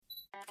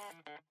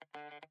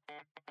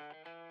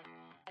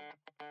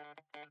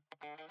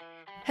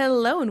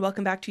Hello, and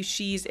welcome back to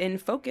She's in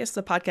Focus,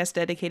 the podcast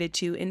dedicated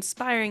to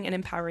inspiring and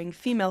empowering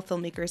female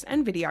filmmakers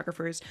and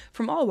videographers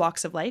from all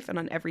walks of life and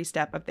on every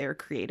step of their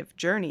creative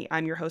journey.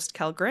 I'm your host,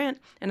 Kel Grant,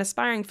 an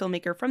aspiring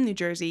filmmaker from New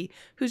Jersey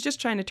who's just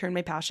trying to turn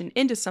my passion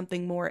into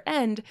something more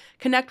and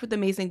connect with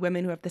amazing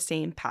women who have the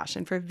same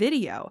passion for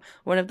video.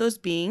 One of those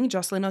being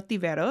Jocelyn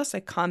Otiveros,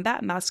 a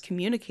combat mass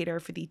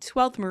communicator for the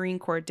 12th Marine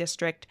Corps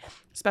District,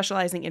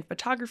 specializing in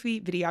photography,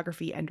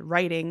 videography, and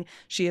writing.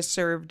 She has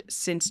served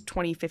since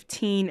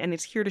 2015 and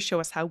is here to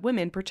show us how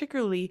women,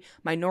 particularly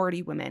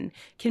minority women,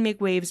 can make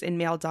waves in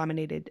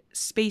male-dominated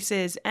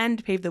spaces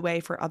and pave the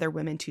way for other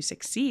women to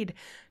succeed.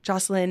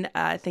 Jocelyn,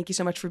 thank you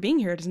so much for being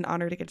here. It is an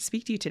honor to get to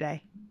speak to you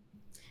today.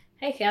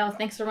 Hey, Cal.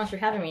 Thanks so much for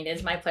having me. It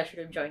is my pleasure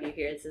to join you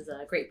here. This is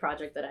a great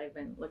project that I've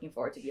been looking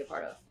forward to be a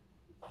part of.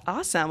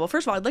 Awesome. Well,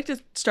 first of all, I'd like to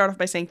start off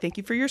by saying thank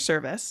you for your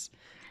service.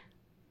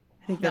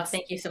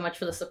 Thank you so much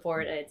for the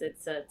support.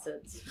 It's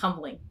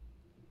humbling.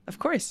 Of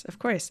course.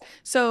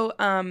 So,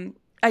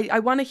 I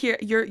want to hear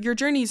your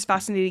journey is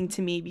fascinating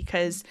to me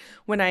because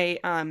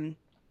whenever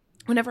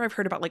I've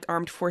heard about like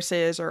armed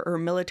forces or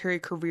military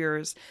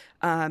careers,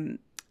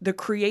 the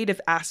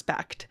creative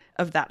aspect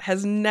of that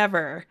has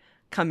never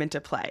come into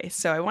play.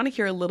 So I want to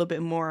hear a little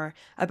bit more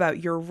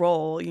about your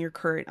role in your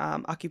current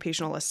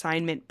occupational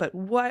assignment. But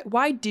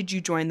why did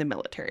you join the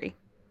military?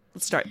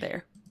 Let's start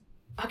there.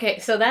 Okay,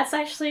 so that's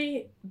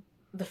actually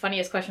the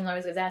funniest question I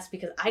always get asked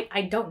because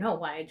I don't know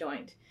why I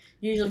joined.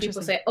 Usually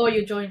people say, oh,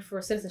 you joined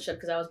for citizenship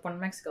because I was born in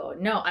Mexico.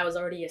 No, I was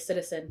already a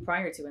citizen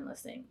prior to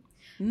enlisting.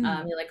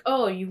 You're like,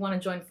 oh, you want to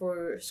join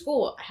for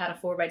school? I had a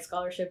Fulbright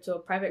scholarship to a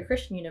private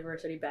Christian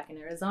university back in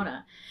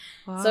Arizona.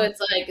 Wow. So it's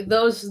like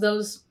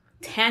those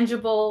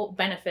tangible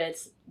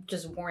benefits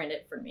just weren't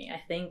it for me. I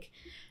think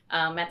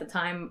at the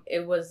time,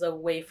 it was a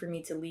way for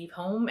me to leave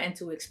home and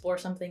to explore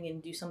something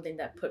and do something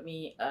that put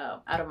me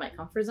out of my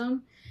comfort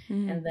zone.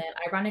 And then,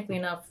 ironically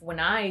enough, when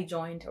I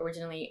joined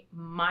originally,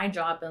 my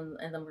job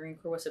in the Marine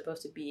Corps was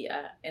supposed to be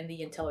in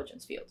the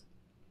intelligence field.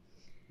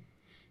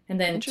 And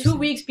then 2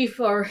 weeks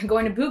before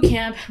going to boot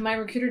camp, my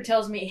recruiter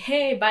tells me,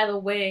 hey, by the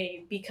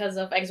way, because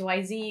of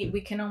XYZ,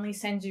 we can only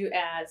send you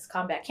as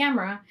combat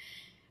camera,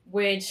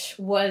 which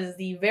was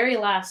the very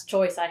last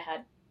choice I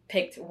had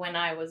picked when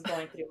I was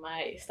going through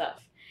my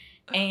stuff.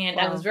 And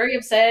wow. I was very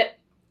upset,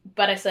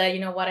 but I said,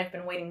 you know what, I've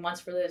been waiting months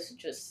for this,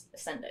 just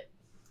send it.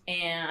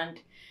 And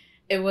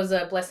it was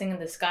a blessing in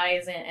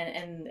disguise,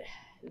 and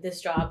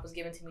this job was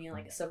given to me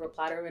like a silver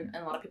platter, and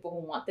a lot of people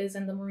who want this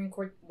in the Marine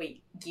Corps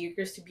wait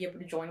years to be able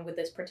to join with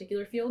this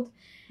particular field.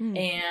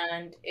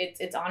 And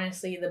it's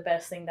honestly the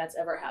best thing that's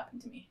ever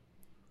happened to me.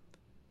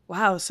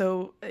 Wow,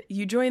 so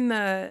you join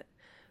the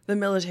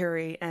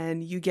military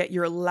and you get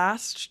your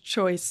last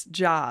choice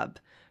job,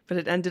 but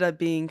it ended up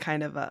being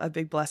kind of a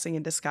big blessing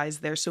in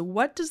disguise there. So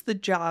what does the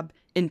job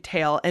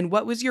entail, and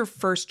what was your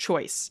first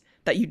choice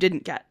that you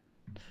didn't get?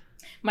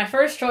 My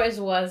first choice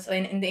was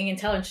in the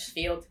intelligence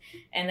field,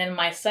 and then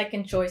my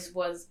second choice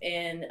was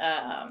in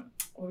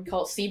what we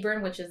call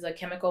CBRN, which is a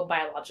chemical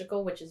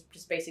biological, which is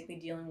just basically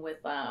dealing with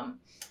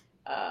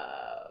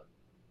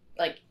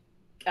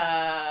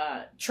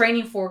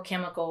training for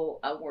chemical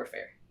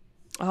warfare.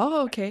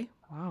 Oh, okay.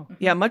 Wow. Mm-hmm.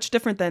 Yeah, much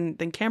different than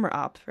camera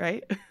op,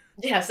 right?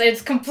 Yes,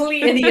 it's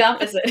completely the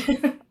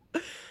opposite.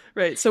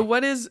 Right. So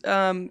what is,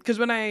 because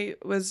when I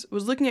was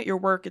looking at your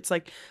work, it's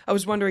like, I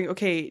was wondering,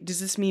 okay,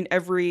 does this mean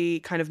every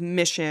kind of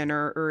mission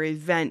or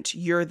event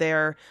you're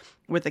there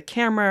with a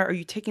camera? Are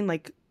you taking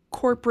like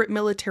corporate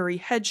military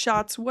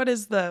headshots? What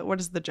is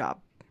the job?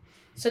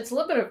 So it's a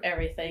little bit of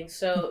everything.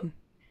 So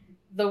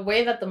the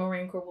way that the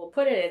Marine Corps will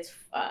put it, it's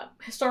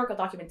historical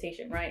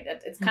documentation, right?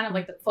 It's kind of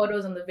like the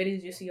photos and the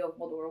videos you see of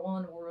World War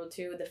I, World War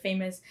II, the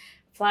famous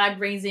flag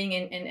raising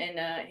in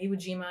Iwo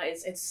Jima.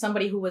 It's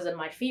somebody who was in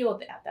my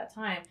field at that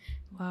time.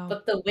 Wow.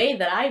 But the way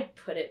that I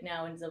put it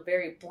now in a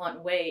very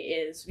blunt way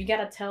is we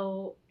got to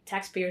tell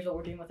taxpayers what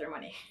we're doing with their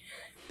money.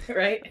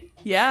 Right?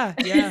 Yeah.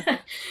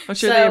 I'm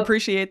sure they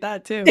appreciate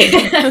that too.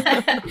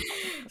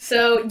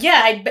 So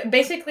yeah,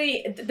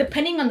 basically,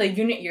 depending on the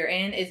unit you're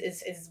in,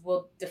 is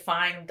will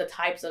define the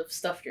types of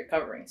stuff you're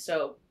covering.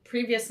 So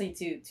previously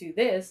to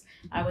this,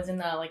 I was in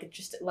the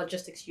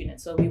logistics unit.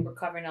 So we were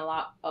covering a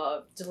lot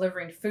of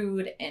delivering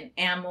food and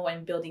ammo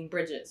and building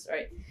bridges,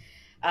 right?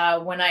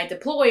 When I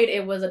deployed,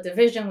 it was a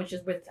division,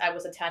 I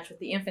was attached with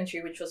the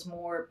infantry, which was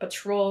more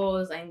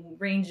patrols and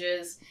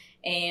ranges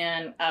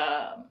and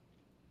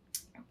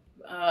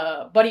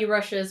buddy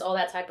rushes, all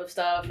that type of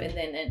stuff, and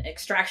then an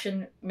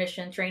extraction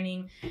mission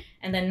training.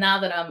 And then now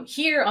that I'm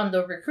here on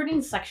the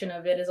recruiting section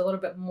of it is a little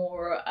bit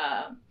more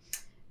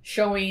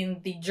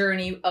showing the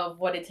journey of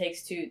what it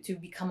takes to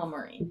become a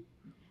Marine.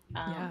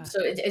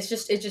 So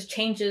it just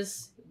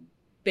changes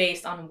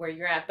based on where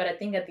you're at. But I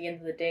think at the end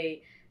of the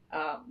day,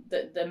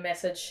 the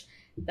message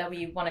that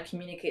we want to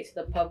communicate to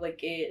the public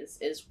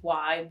is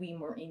why we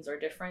Marines are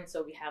different.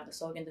 So we have the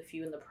slogan, the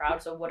few and the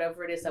proud. So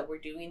whatever it is that we're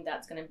doing,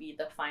 that's going to be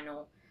the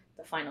final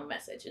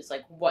message. It's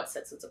like what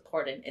sets us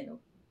apart and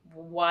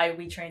why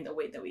we train the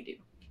way that we do.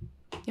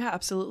 Yeah,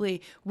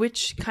 absolutely.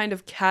 Which kind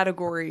of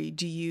category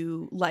do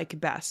you like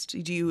best?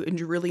 Do you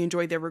really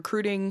enjoy the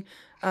recruiting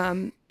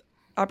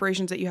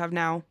operations that you have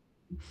now?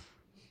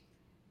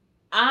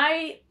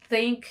 I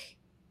think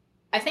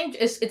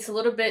it's a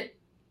little bit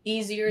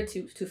easier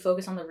to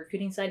focus on the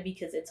recruiting side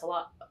because it's a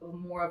lot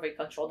more of a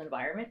controlled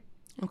environment.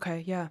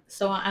 Okay, yeah.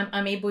 So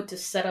I'm able to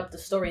set up the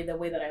story the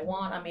way that I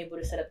want. I'm able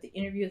to set up the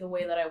interview the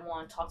way that I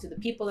want, talk to the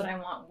people that I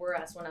want.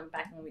 Whereas when I'm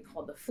back in what we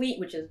call the fleet,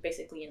 which is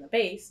basically in the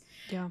base,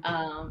 Yeah.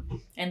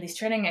 and these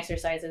training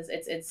exercises,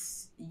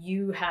 it's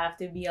you have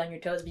to be on your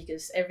toes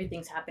because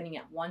everything's happening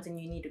at once,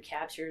 and you need to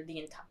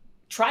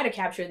try to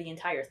capture the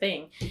entire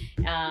thing,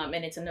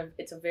 and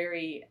it's a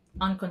very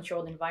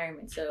uncontrolled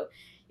environment. So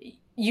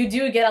you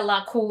do get a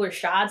lot cooler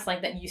shots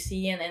like that you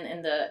see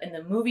in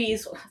the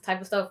movies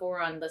type of stuff,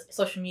 or on the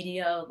social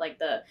media, like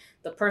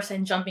the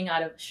person jumping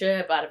out of a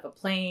ship, out of a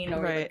plane,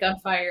 or the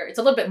gunfire. It's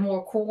a little bit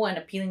more cool and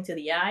appealing to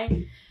the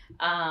eye.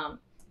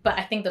 But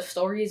I think the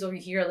stories over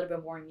here are a little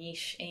bit more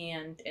niche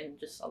and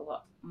just a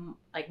lot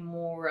like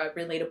more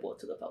relatable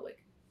to the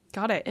public.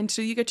 Got it. And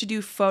so you get to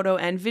do photo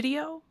and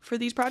video for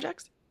these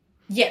projects?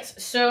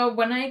 Yes. So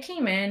when I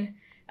came in,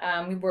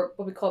 we were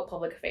what we call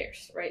public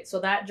affairs, right? So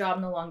that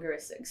job no longer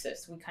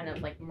exists. We kind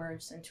of like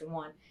merged into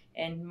one.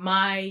 And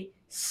my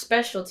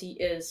specialty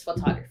is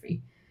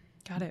photography.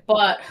 Got it.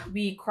 But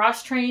we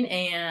cross-train,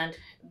 and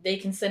they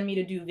can send me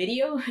to do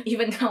video,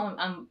 even though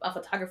I'm a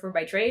photographer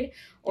by trade,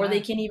 or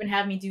they can even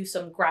have me do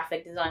some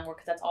graphic design work,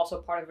 because that's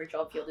also part of our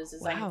job field, is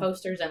designing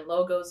posters and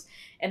logos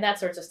and that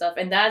sorts of stuff.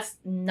 And that's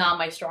not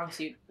my strong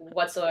suit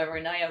whatsoever,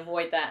 and I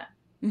avoid that.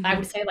 Mm-hmm. I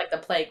would say like the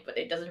plague, but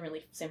it doesn't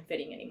really seem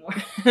fitting anymore.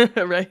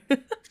 Right.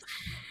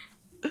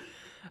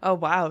 Oh,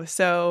 wow.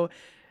 So,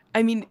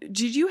 I mean,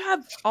 did you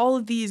have all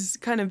of these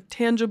kind of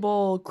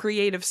tangible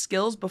creative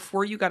skills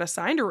before you got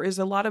assigned, or is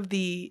a lot of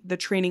the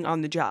training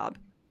on the job?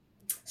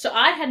 So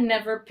I had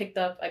never picked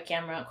up a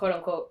camera, quote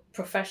unquote,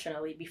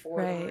 professionally before.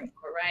 Right.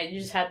 Right.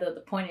 You just had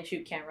the point and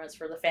shoot cameras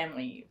for the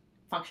family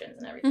functions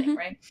and everything, mm-hmm.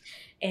 right?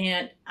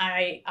 And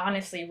I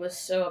honestly was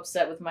so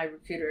upset with my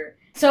recruiter.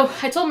 So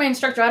I told my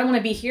instructor, I don't want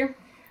to be here.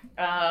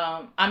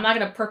 I'm not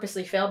going to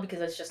purposely fail because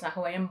that's just not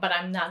who I am, but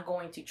I'm not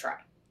going to try.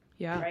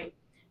 Yeah. Right.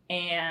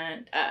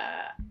 And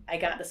I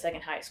got the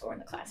second highest score in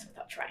the class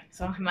without trying.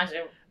 So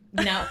imagine,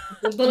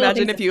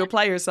 imagine if you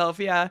apply yourself.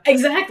 Yeah.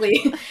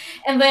 Exactly.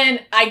 And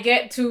then I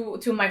get to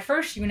my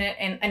first unit,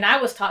 and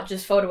I was taught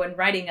just photo and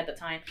writing at the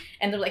time.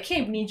 And they're like,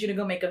 hey, we need you to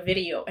go make a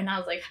video. And I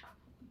was like,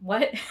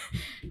 what?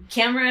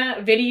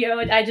 Camera, video?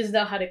 I just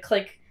know how to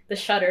click the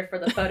shutter for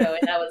the photo,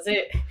 and that was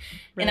it.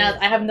 Right. And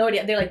I have no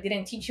idea. They're like, they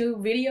didn't teach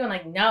you video? And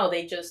like, no,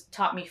 they just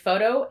taught me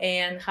photo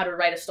and how to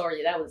write a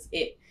story. That was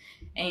it.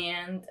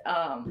 And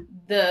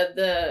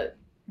the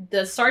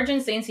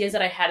sergeants, the NCOs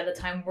that I had at the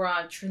time were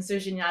on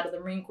transitioning out of the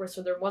Marine Corps,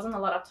 so there wasn't a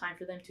lot of time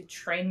for them to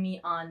train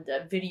me on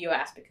the video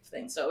aspect of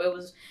things.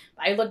 So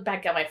I look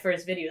back at my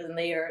first videos, and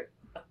they are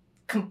a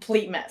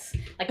complete mess.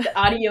 Like the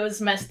audio is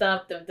messed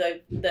up,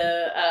 the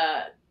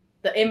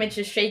image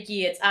is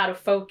shaky, it's out of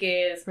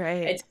focus,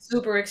 right. It's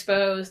super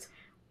exposed,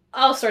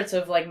 all sorts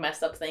of like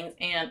messed up things.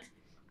 And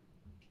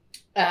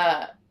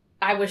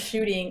I was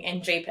shooting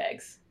in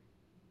JPEGs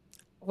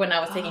when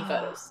I was taking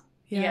photos.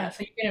 Yeah,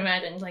 so you can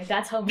imagine, like,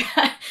 that's how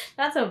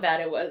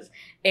bad it was.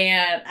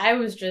 And I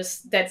was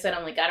just dead set.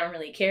 I'm like, I don't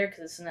really care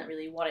because this is not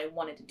really what I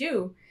wanted to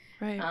do.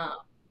 Right.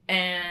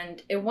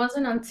 And it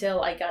wasn't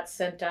until I got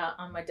sent out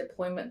on my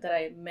deployment that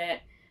I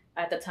met,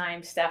 at the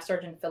time, Staff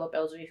Sergeant Philip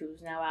Elgey,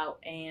 who's now out,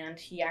 and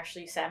he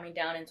actually sat me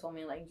down and told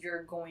me, like,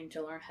 you're going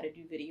to learn how to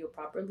do video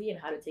properly and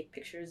how to take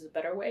pictures a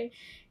better way.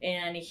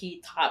 And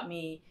he taught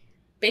me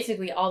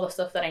basically all the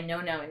stuff that I know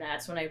now, and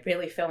that's when I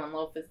really fell in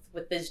love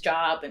with this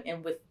job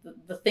and with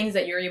the things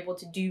that you're able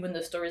to do and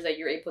the stories that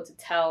you're able to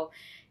tell.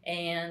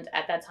 And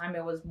at that time,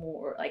 it was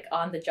more like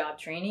on-the-job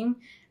training,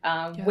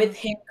 with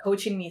him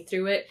coaching me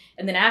through it.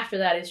 And then after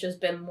that, it's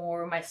just been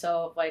more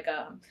myself, like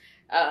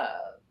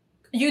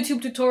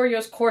YouTube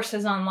tutorials,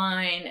 courses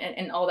online,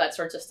 and all that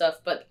sorts of stuff.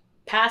 But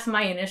past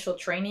my initial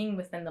training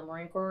within the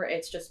Marine Corps,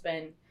 it's just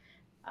been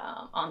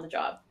on the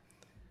job.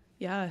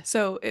 Yeah,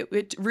 so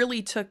it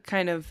really took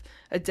kind of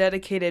a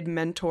dedicated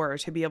mentor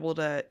to be able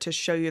to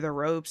show you the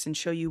ropes and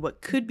show you what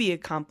could be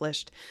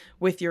accomplished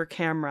with your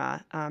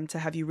camera, to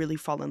have you really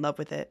fall in love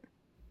with it.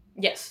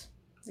 Yes,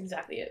 that's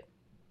exactly it.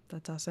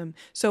 That's awesome.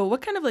 So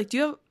what kind of do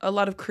you have a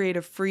lot of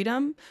creative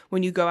freedom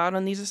when you go out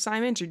on these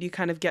assignments, or do you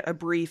kind of get a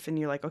brief and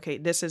you're like, okay,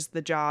 this is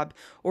the job?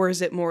 Or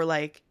is it more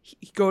like,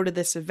 go to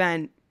this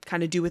event,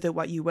 kind of do with it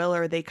what you will,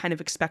 or are they kind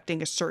of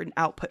expecting a certain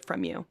output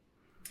from you?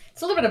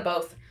 It's a little bit of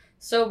both.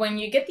 So when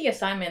you get the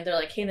assignment, they're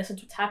like, hey, this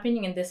is what's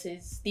happening, and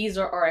these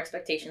are our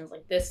expectations.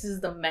 Like, this is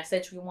the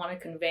message we want to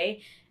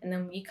convey. And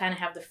then we kind of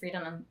have the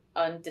freedom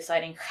on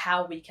deciding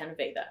how we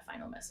convey that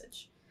final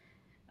message.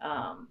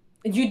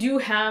 You do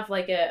have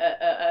like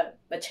a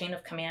chain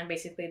of command,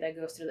 basically, that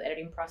goes through the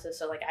editing process.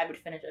 So like, I would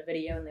finish a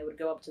video and they would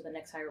go up to the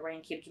next higher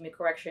rank, he'd give me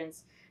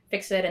corrections,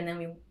 fix it, and then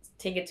we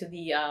take it to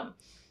the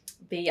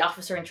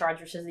officer in charge,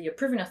 which is the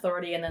approving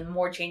authority, and then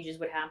more changes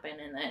would happen,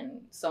 and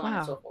then so on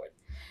and so forth.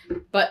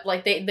 but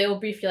like they'll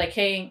brief you like,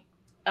 hey,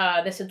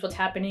 this is what's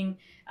happening.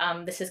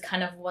 This is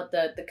kind of what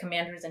the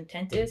commander's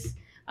intent is.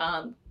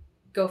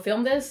 Go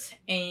film this,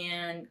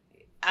 and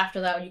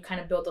after that, you kind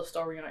of build the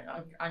story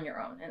on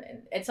your own.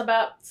 And it's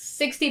about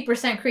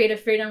 60% creative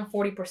freedom,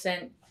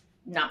 40%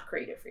 not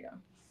creative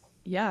freedom.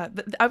 Yeah,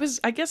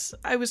 I guess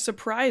I was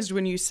surprised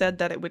when you said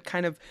that it would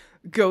kind of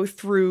go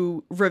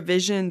through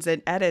revisions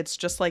and edits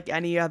just like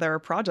any other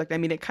project. I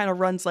mean, it kind of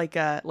runs like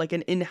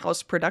an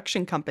in-house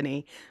production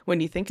company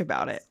when you think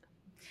about it.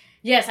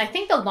 Yes, I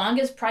think the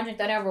longest project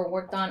that I ever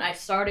worked on, I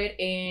started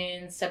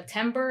in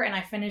September and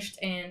I finished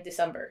in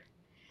December.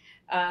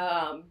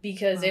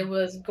 Because it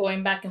was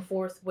going back and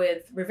forth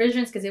with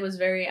revisions, because it was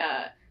very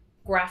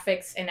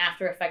graphics and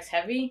After Effects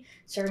heavy.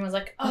 So everyone's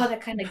like, oh,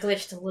 that kind of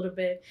glitched a little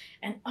bit,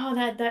 and oh,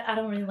 that I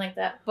don't really like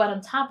that. But on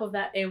top of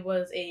that, it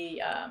was a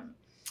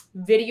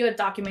video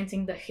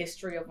documenting the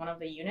history of one of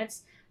the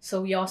units.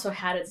 So we also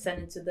had it sent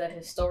into the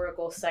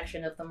historical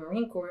section of the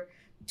Marine Corps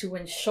to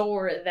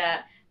ensure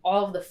that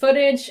all of the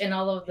footage and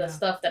all of the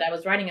stuff that I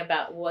was writing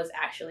about was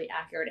actually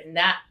accurate, and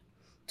that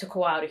took a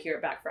while to hear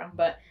it back from.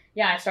 But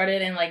yeah, I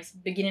started in like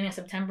beginning of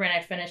September and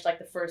I finished like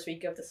the first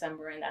week of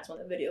December, and that's when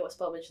the video was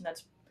published, and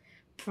that's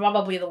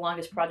probably the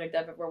longest project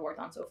I've ever worked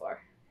on so far.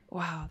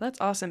 Wow,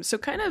 that's awesome. So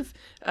kind of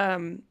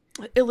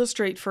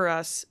illustrate for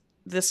us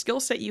the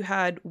skill set you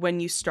had when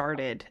you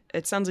started.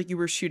 It sounds like you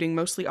were shooting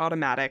mostly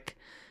automatic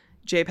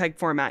JPEG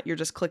format. You're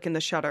just clicking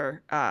the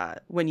shutter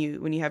when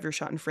you have your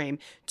shot in frame,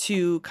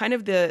 to kind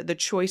of the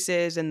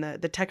choices and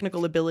the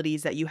technical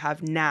abilities that you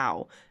have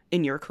now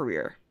in your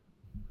career.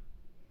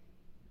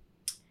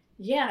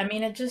 Yeah, I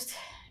mean, it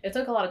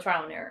took a lot of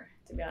trial and error,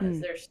 to be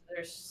honest.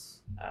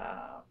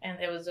 And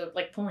it was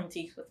like pulling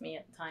teeth with me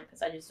at the time,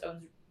 because I was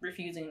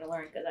refusing to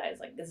learn, because I was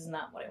like, this is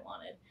not what I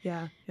wanted.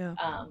 Yeah.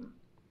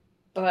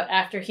 But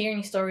after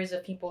hearing stories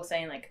of people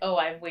saying like, oh,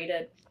 I've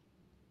waited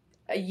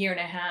a year and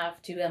a half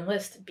to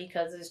enlist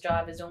because this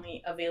job is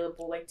only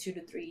available like 2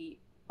 to 3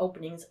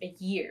 openings a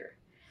year.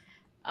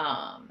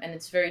 And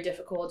it's very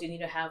difficult. You need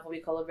to have what we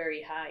call a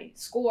very high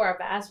score,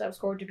 a ASVAB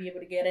score, to be able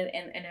to get it.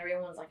 And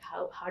everyone's like,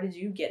 how did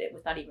you get it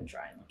without even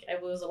trying? Like,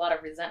 it was a lot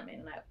of resentment,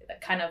 and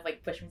that kind of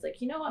like pushed me.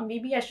 Like, you know what,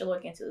 maybe I should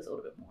look into this a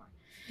little bit more.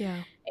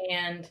 Yeah.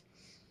 And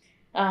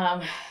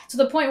to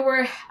the point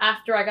where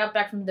after I got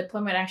back from the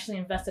deployment, I actually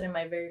invested in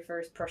my very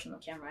first personal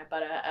camera. I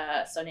bought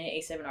a Sony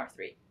A7R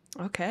III.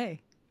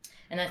 Okay.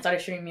 And I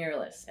started shooting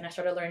mirrorless, and I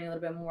started learning a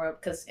little bit more,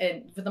 because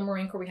with the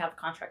Marine Corps we have a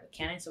contract with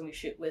Canon, so we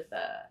shoot with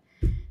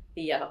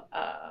the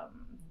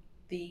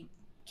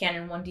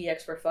Canon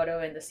 1DX for photo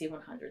and the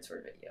C100s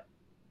for video.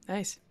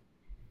 Nice.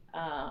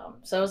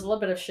 So it was a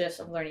little bit of shifts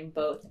of learning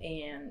both,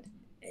 and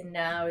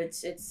now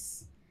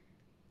it's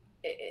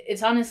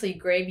honestly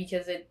great,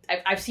 because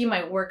I've seen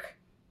my work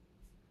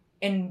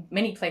in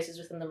many places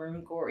within the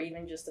Marine Corps, or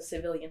even just the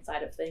civilian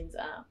side of things.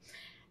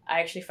 I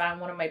actually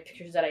found one of my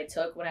pictures that I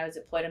took when I was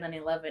deployed in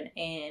 9/11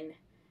 and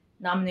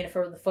nominated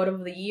for the photo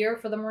of the year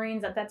for the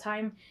Marines at that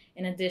time,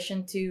 in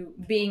addition to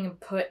being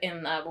put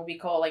in what we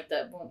call like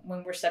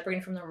when we're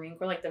separating from the Marine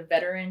Corps, like the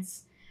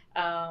veterans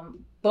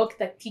book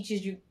that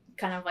teaches you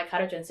kind of like how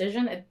to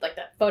transition. Like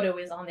that photo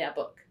is on that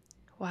book.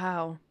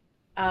 Wow.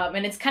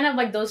 And it's kind of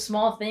like those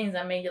small things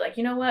that make you like,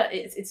 you know what,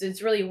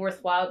 it's really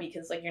worthwhile,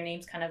 because like your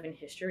name's kind of in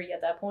history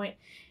at that point.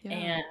 Yeah.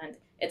 And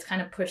it's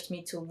kind of pushed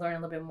me to learn a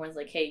little bit more. It's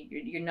like, hey,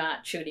 you're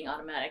not shooting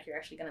automatic. You're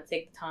actually going to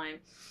take the time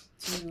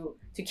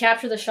to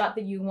capture the shot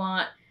that you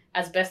want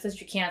as best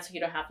as you can, so you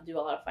don't have to do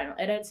a lot of final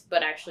edits,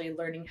 but actually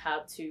learning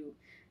how to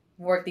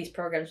work these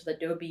programs with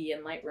Adobe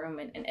and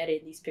Lightroom and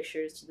edit these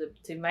pictures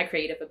to my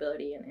creative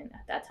ability. And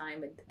at that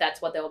time,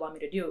 that's what they'll allow me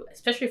to do.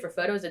 Especially for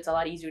photos, it's a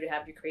lot easier to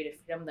have your creative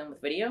freedom than with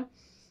video.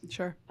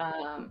 Sure.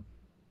 And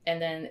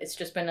then it's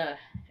been a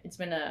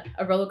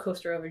roller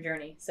coaster of a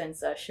journey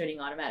since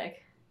shooting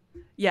automatic.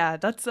 Yeah,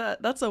 that's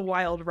a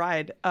wild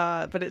ride.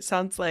 But it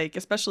sounds like,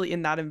 especially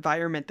in that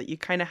environment, that you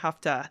kind of have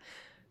to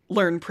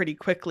learn pretty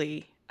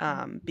quickly.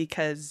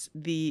 Because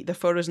the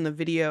photos and the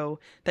video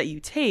that you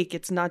take,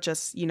 it's not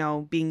just,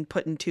 being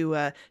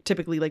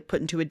typically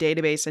put into a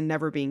database and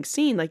never being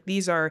seen. Like,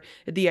 these are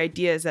the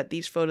ideas that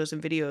these photos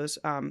and videos,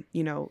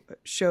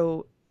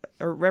 show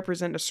or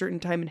represent a certain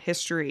time in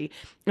history,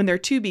 and they're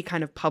to be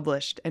kind of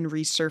published and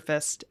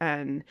resurfaced.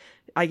 And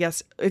I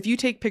guess if you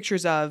take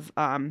pictures of,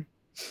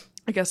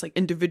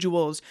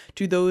 individuals,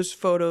 do those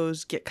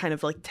photos get kind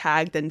of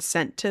tagged and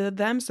sent to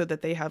them so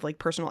that they have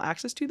personal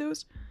access to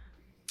those?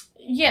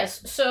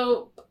 Yes.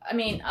 So, I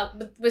mean,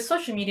 with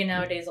social media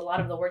nowadays, a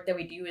lot of the work that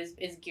we do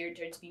is geared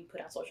towards being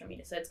put on social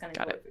media. So it's going to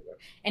go everywhere.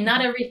 And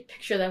not every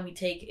picture that we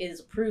take is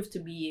approved to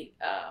be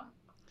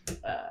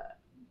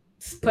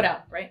put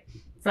out, right?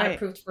 It's not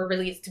approved for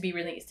release to be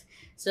released.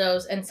 So,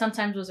 and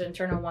sometimes those are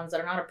internal ones that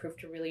are not approved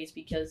to release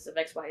because of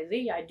X, Y,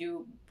 Z.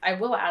 I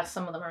will ask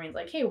some of the Marines,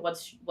 like, hey,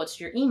 what's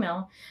your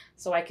email?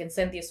 So I can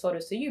send these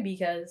photos to you,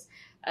 because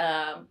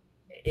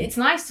it's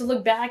nice to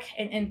look back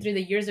and through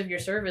the years of your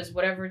service,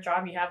 whatever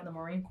job you have in the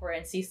Marine Corps,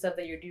 and see stuff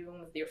that you're doing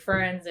with your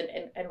friends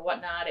and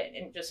whatnot,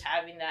 and just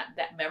having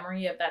that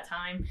memory of that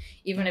time,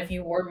 even if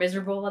you were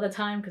miserable at the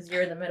time because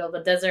you're in the middle of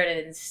the desert and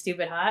it's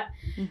stupid hot.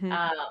 Mm-hmm.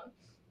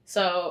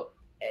 So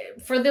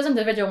for those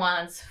individual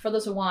ones, for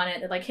those who want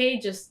it, they're like,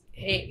 hey,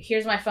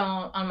 here's my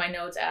phone on my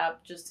notes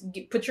app. Just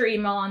put your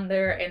email on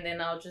there, and then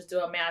I'll just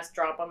do a mass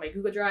drop on my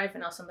Google Drive,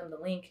 and I'll send them the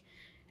link.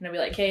 And I'll be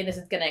like, hey, this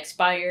is going to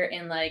expire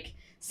in like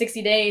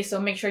 60 days, so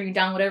make sure you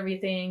download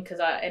everything,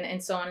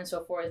 and so on and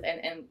so forth.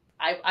 And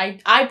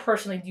I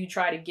personally do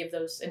try to give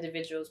those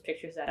individuals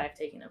pictures that I've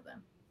taken of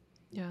them.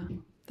 Yeah,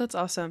 that's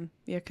awesome.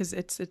 Yeah, because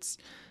it's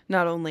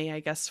not only,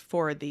 I guess,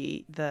 for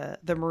the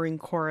Marine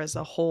Corps as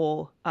a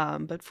whole,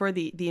 but for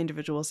the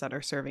individuals that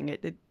are serving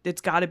it.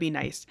 It's got to be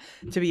nice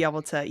to be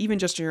able to, even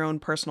just in your own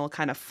personal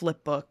kind of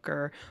flip book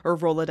or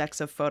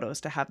Rolodex of photos,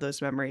 to have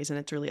those memories. And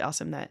it's really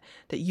awesome that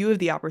you have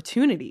the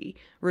opportunity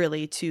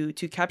really to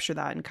capture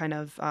that and kind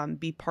of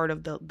be part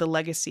of the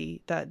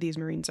legacy that these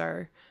Marines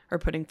are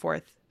putting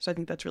forth. So I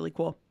think that's really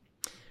cool.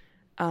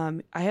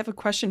 I have a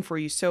question for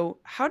you. So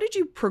how did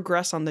you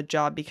progress on the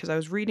job? Because I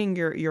was reading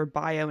your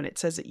bio, and it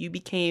says that you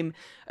became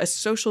a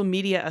social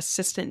media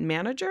assistant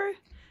manager.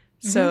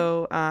 Mm-hmm.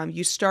 So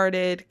you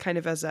started kind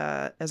of as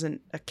a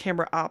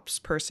camera ops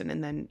person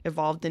and then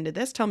evolved into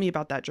this. Tell me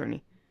about that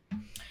journey.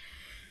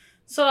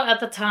 So at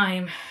the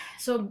time,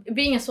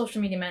 being a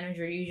social media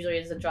manager usually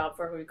is a job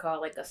for who we call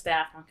like a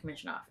staff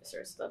non-commissioned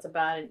officer. So that's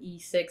about an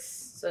E6.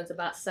 So it's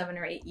about 7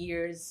 or 8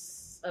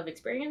 years of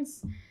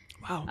experience.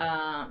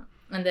 Wow.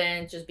 And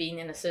then just being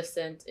an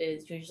assistant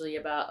is usually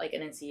about like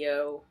an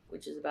NCO,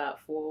 which is about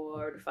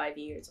 4 to 5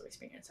 years of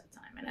experience at the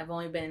time. And I've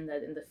only been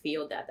in the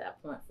field at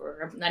that point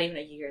for not even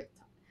a year at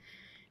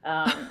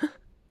the time.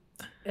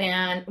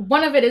 And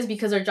one of it is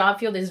because our job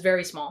field is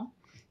very small.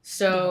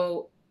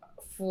 So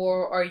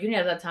for our unit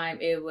at that time,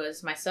 it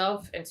was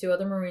myself and 2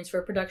 other Marines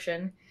for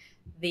production,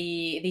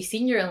 the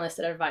senior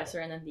enlisted advisor,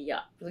 and then the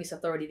police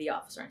authority, the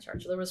officer in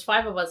charge. So there was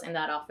 5 of us in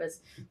that office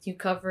to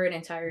cover an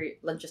entire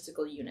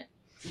logistical unit.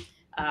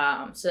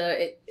 So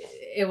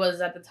it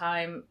was at the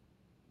time,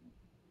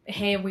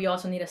 hey, we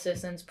also need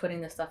assistance putting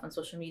this stuff on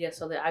social media,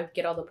 so that I would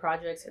get all the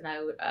projects and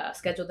I would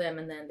schedule them,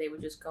 and then they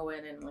would just go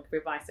in and like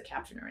revise the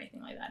caption or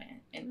anything like that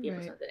and be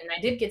presented. And I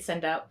did get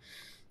sent out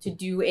to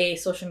do a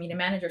social media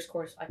manager's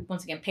course. I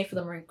once again pay for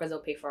the Marine because they'll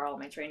pay for all of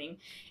my training,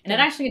 and it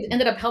actually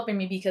ended up helping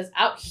me because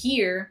out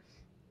here,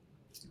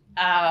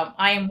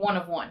 I am one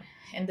of one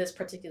in this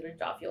particular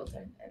job field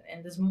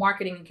and this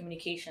marketing and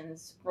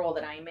communications role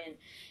that I'm in.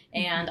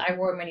 And I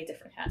wore many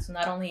different hats. So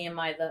not only am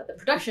I the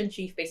production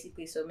chief,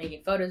 basically, so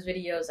making photos,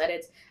 videos,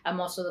 edits,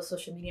 I'm also the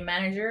social media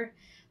manager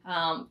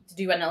to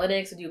do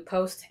analytics, to do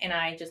post. And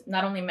I just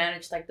not only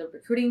manage like the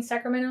recruiting in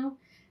Sacramento,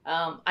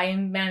 I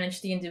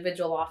manage the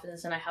individual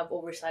offices, and I have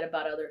oversight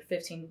about other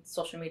 15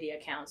 social media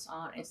accounts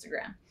on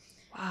Instagram.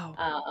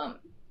 Wow.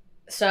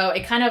 So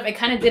it kind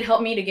of did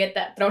help me to get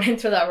that thrown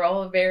into that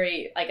role at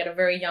a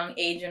very young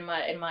age in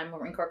my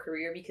Marine Corps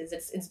career, because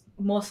it's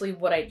mostly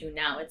what I do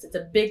now. It's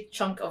a big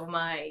chunk of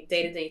my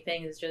day-to-day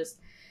thing is just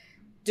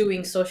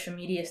doing social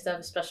media stuff,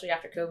 especially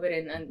after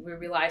COVID, and we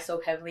rely so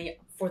heavily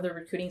for the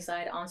recruiting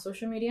side on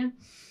social media.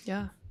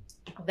 Yeah.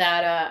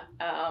 That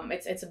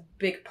it's a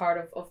big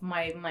part of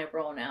my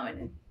role now,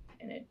 and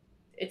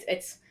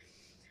it's.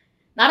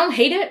 I don't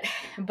hate it,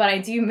 but I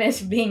do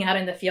miss being out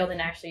in the field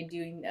and actually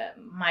doing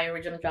my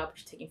original job,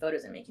 which is taking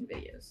photos and making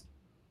videos.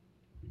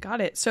 Got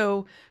it.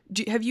 So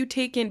have you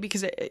taken,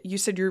 because you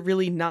said you're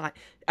really not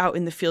out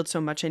in the field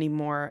so much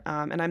anymore,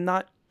 and I'm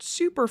not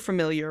super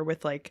familiar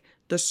with like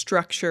the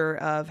structure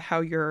of how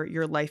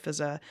your life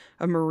as a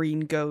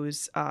Marine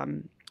goes.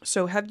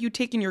 So have you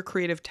taken your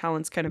creative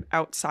talents kind of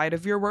outside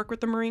of your work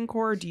with the Marine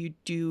Corps? Do you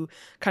do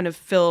kind of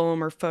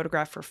film or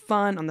photograph for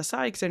fun on the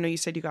side? Because I know you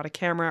said you got a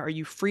camera. Are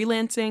you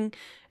freelancing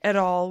at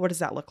all? What does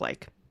that look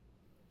like?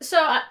 So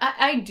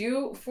I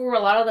do for a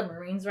lot of the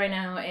Marines right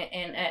now.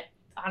 And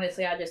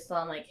honestly, I just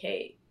tell them like,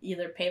 hey,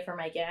 either pay for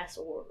my gas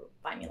or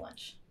buy me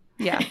lunch.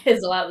 Yeah.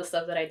 Is a lot of the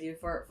stuff that I do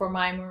for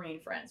my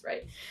Marine friends,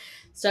 right?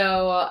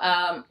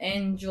 So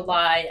in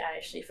July, I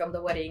actually filmed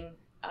the wedding.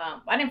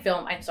 I didn't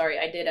film. I'm sorry.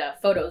 I did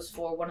photos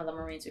for one of the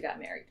Marines who got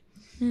married.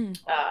 And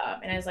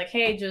I was like,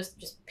 hey,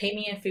 just pay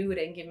me in food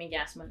and give me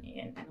gas money,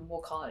 and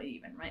we'll call it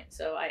even, right?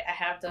 So I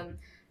have done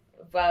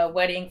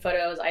wedding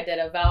photos. I did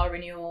a vow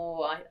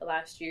renewal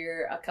last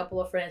year. A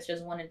couple of friends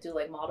just wanted to do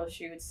like model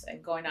shoots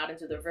and going out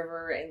into the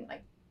river and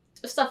like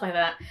stuff like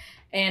that.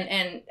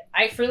 And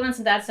I freelance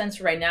in that sense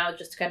right now,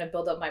 just to kind of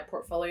build up my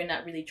portfolio,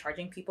 not really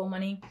charging people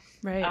money.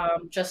 Right.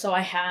 Just so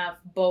I have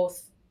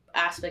both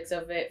aspects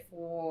of it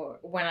for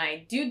when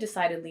I do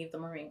decide to leave the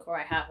Marine Corps.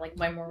 I have like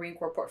my Marine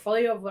Corps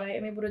portfolio of what I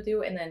am able to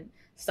do, and then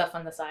stuff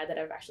on the side that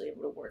I'm actually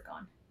able to work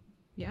on.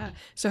 Yeah.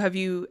 So have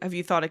you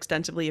thought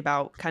extensively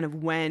about kind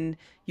of when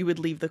you would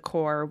leave the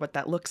Corps, what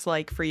that looks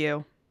like for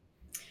you?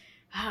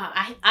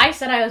 I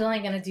said I was only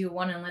going to do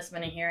one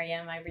enlistment, and here I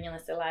am. I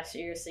re-enlisted last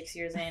year, 6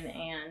 years in,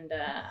 and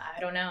I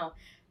don't know.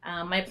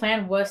 My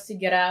plan was to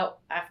get out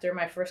after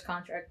my first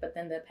contract, but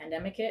then the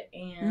pandemic hit,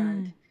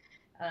 and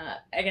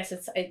I guess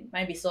it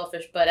might be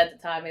selfish, but at the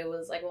time it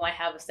was like, well, I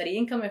have a steady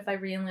income if I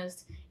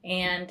reenlist,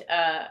 and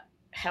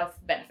health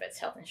benefits,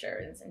 health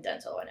insurance, and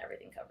dental, and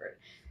everything covered.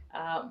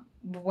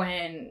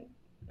 When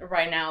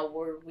right now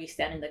where we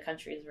stand in the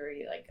country is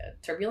very like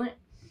turbulent,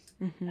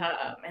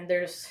 and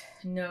there's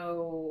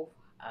no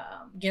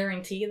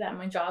guarantee that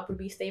my job would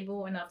be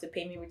stable enough to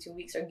pay me every 2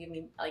 weeks or give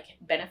me like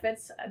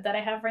benefits that I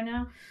have right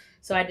now.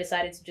 So I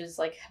decided to just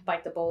like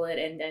bite the bullet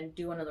and then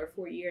do another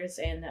 4 years.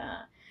 And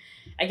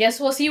I guess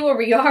we'll see where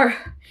we are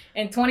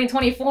in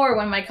 2024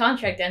 when my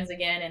contract ends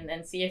again, and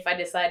then see if I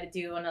decide to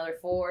do another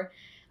 4.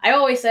 I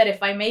always said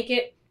if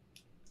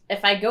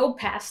I go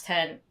past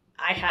 10,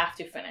 I have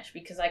to finish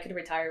because I could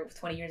retire with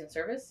 20 years in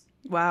service.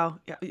 Wow.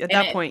 At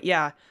that point,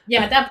 yeah.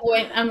 Yeah, at that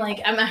point, I'm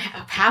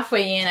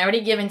halfway in. I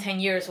already given 10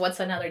 years.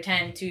 What's another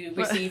 10 to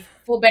receive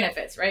full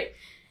benefits, right?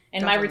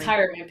 And Definitely. my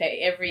retirement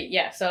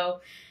pay so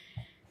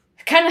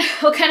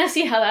we'll kind of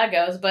see how that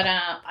goes. But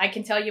I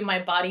can tell you my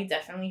body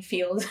definitely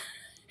feels,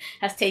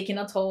 has taken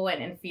a toll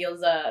and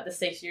feels the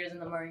 6 years in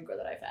the Marine Corps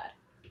that I've had.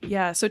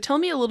 Yeah, so tell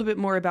me a little bit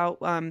more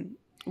about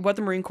what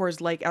the Marine Corps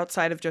is like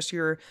outside of just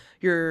your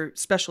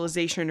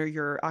specialization or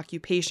your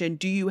occupation.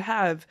 Do you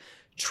have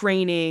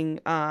training?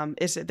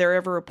 Is there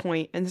ever a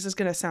point, and this is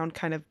going to sound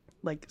kind of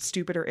like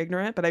stupid or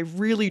ignorant, but I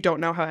really don't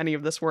know how any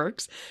of this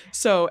works.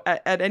 So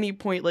at any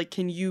point, like,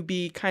 can you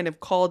be kind of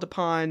called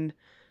upon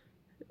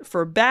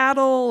for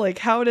battle? Like,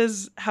 how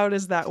does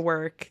that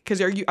work?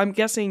 Because I'm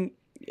guessing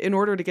in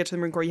order to get to the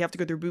Marine Corps, you have to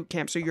go through boot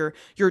camp. So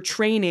you're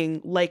training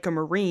like a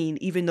Marine,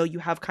 even though you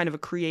have kind of a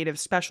creative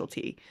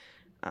specialty,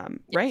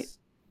 right?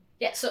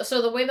 Yeah,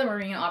 so the way the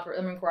Marine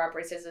Corps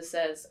operates is it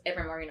says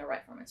every Marine a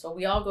rifleman. So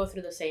we all go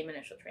through the same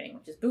initial training,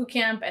 which is boot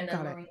camp, and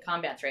then Marine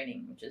combat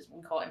training, which is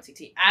we call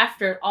MCT.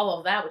 After all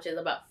of that, which is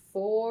about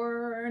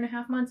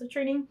 4.5 months of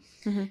training,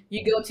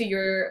 you go to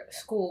your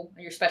school,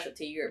 your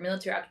specialty, your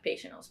military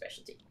occupational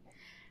specialty,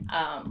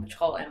 which is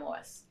called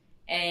MOS.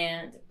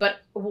 But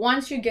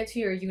once you get to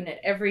your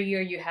unit, every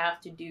year you have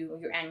to do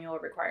your annual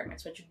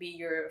requirements, which would be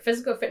your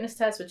physical fitness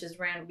test, which is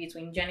ran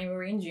between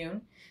January and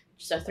June,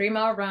 which is a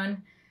 3-mile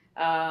run,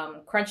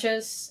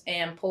 crunches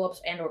and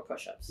pull-ups and or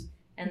push-ups.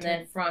 And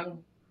then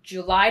from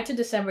July to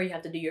December, you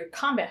have to do your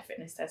combat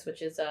fitness test,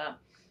 which is a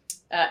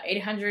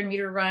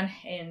 800-meter run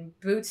in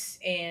boots,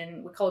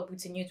 and we call it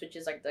boots and utes, which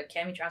is like the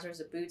cami trousers,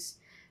 the boots,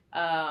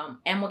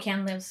 ammo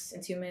can lifts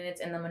in 2 minutes,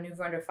 and the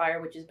maneuver under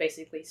fire, which is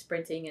basically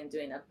sprinting and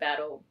doing a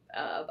battle,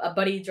 a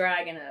buddy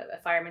drag and a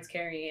fireman's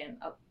carry and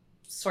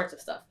sorts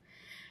of stuff.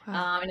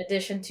 Wow. In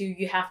addition to,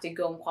 you have to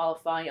go and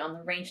qualify on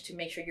the range to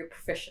make sure you're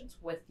proficient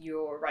with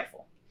your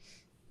rifle.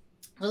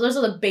 So those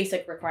are the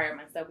basic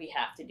requirements that we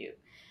have to do.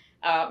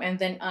 And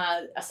then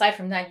aside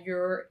from that,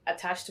 you're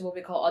attached to what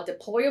we call a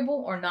deployable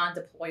or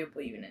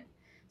non-deployable unit.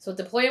 So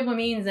deployable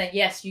means that,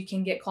 yes, you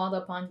can get called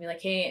upon to be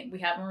like, hey, we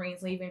have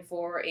Marines leaving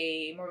for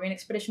a Marine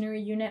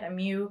Expeditionary Unit, a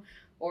MEU,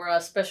 or a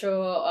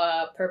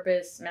Special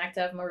Purpose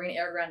MACTF Marine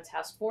Air Ground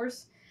Task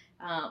Force.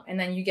 And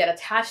then you get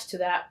attached to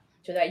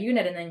that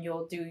unit, and then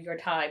you'll do your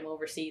time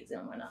overseas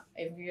and whatnot.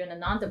 If you're in a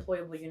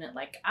non-deployable unit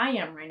like I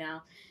am right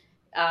now,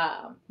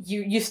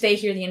 you stay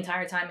here the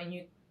entire time, and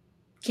you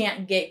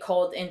can't get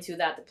called into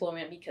that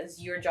deployment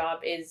because your job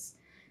is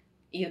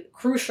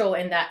crucial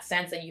in that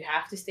sense that you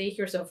have to stay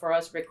here. So for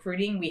us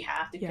recruiting, we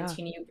have to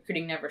continue.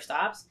 Recruiting never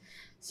stops.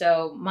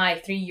 So my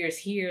 3 years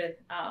here,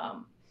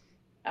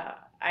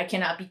 I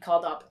cannot be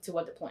called up to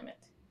a deployment,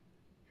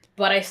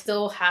 but I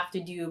still have to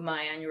do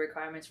my annual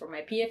requirements for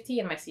my PFT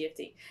and my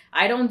CFT.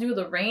 I don't do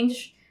the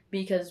range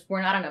because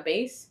we're not on a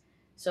base.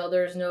 So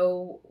there's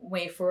no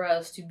way for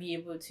us to be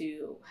able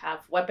to have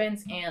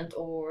weapons and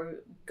or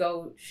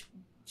go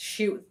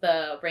shoot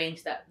the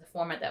range, the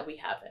format that we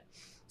have it.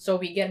 So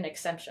we get an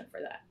exemption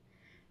for that.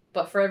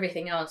 But for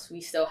everything else,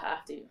 we still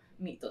have to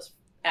meet those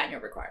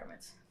annual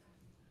requirements.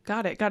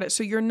 Got it.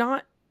 So you're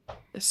not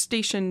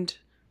stationed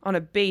on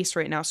a base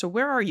right now. So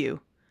where are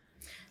you?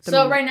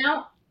 So right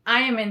now,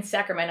 I am in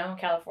Sacramento,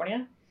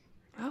 California.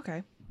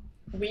 Okay.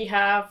 We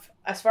have,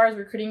 as far as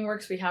recruiting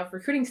works, we have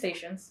recruiting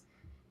stations,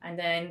 and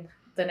then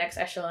the next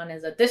echelon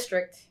is a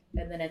district,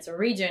 and then it's a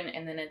region,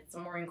 and then it's a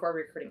Marine Corps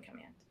Recruiting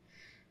Command.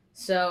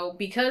 So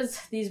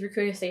because these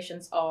recruiting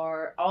stations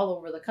are all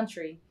over the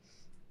country,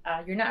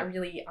 you're not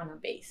really on a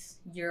base.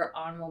 You're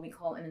on what we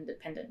call an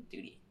independent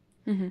duty.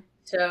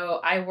 So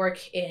I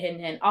work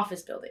in an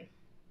office building,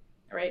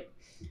 right?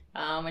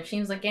 Which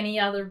seems like any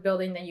other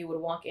building that you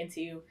would walk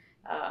into.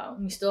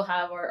 We still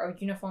have our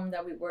uniform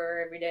that we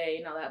wear every day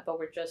and all that, but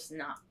we're just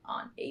not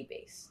on a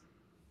base.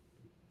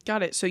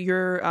 Got it. So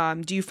you're,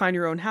 do you find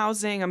your own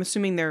housing? I'm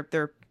assuming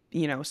they're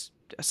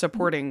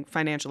supporting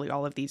financially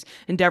all of these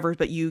endeavors,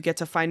 but you get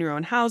to find your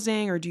own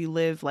housing, or do you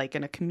live like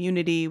in a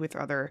community with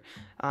other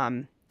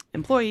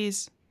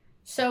employees?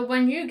 So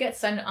when you get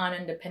sent on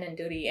independent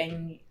duty, let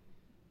me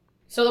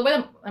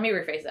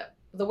rephrase that.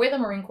 The way the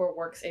Marine Corps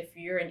works, if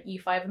you're an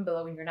E5 and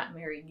below and you're not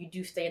married, you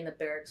do stay in the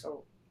barracks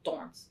or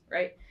dorms,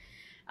 right?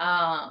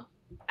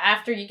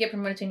 after you get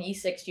promoted to an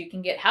E6, you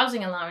can get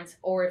housing allowance,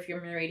 or if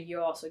you're married,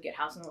 you also get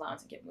housing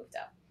allowance and get moved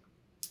out.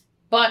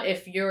 But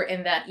if you're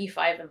in that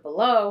E5 and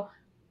below,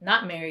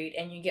 not married,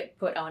 and you get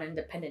put on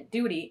independent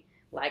duty,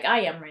 like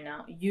I am right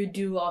now, you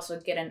do also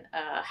get an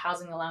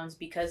housing allowance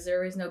because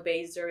there is no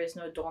base, there is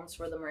no dorms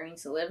for the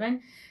Marines to live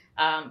in.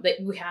 That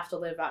we have to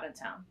live out in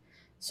town.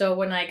 So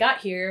when I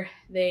got here,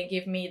 they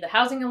give me the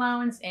housing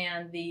allowance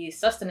and the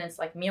sustenance,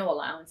 like meal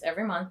allowance,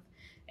 every month.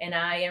 And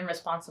I am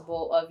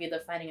responsible of either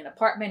finding an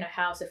apartment, a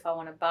house if I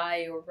want to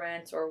buy or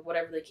rent or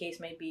whatever the case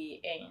may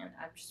be. And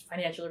I'm just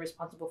financially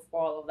responsible for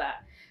all of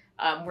that.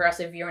 Whereas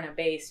if you're in a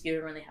base, you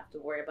don't really have to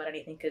worry about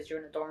anything because you're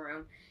in a dorm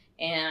room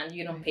and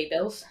you don't pay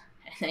bills.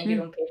 And you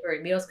don't pay for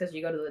your meals because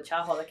you go to the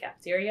chow hall, the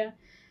cafeteria.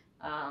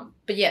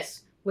 But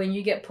yes, when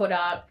you get put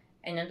out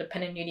an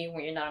independent duty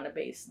when you're not on a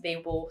base, they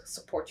will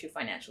support you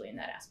financially in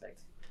that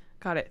aspect.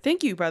 Got it.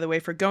 Thank you, by the way,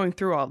 for going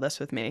through all this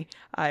with me.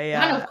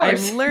 Of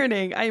course.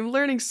 I'm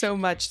learning so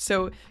much.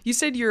 So you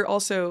said you're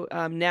also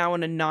now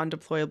in a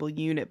non-deployable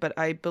unit, but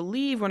I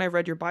believe when I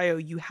read your bio,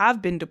 you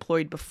have been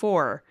deployed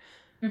before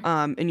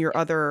in your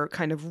other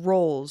kind of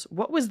roles.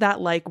 What was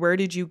that like? Where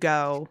did you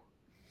go?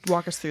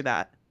 Walk us through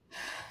that.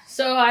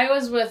 So I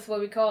was with what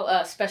we call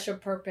a special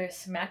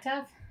purpose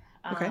MACTAV.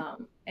 Okay.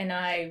 And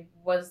I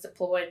was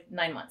deployed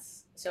 9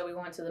 months. So we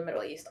went to the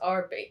Middle East.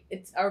 Our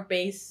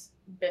base,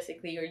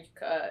 basically,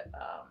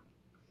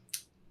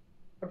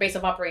 our base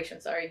of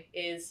operations,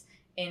 is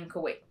in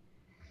Kuwait.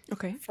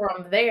 Okay.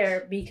 From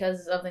there,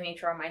 because of the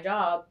nature of my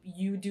job,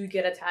 you do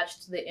get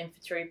attached to the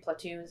infantry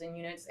platoons and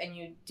units, and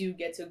you do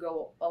get to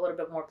go a little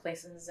bit more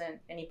places than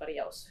anybody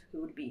else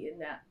who would be in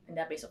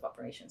that base of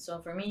operations.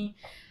 So for me,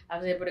 I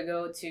was able to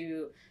go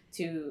to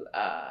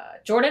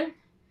Jordan,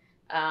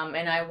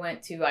 and I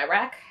went to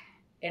Iraq,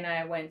 and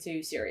I went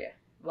to Syria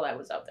while I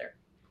was out there.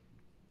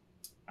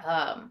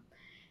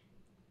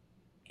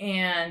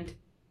 And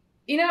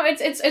you know,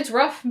 it's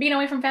rough being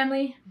away from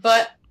family,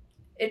 but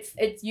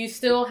it's you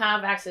still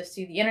have access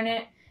to the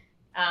internet.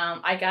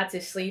 I got to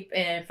sleep,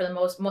 and for the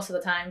most of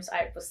the times,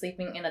 I was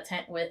sleeping in a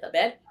tent with a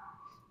bed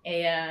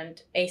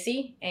and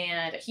AC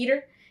and a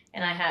heater,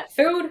 and I had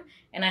food,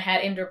 and I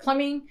had indoor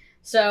plumbing.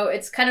 So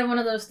it's kind of one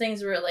of those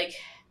things where, like,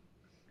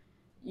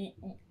 you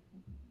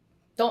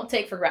don't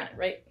take for granted,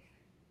 right?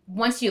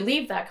 Once you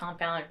leave that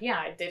compound, yeah,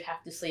 I did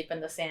have to sleep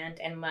in the sand,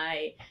 and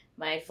my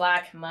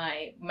flak,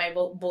 my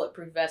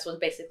bulletproof vest was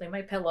basically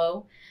my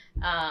pillow.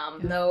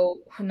 No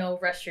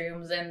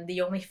restrooms, and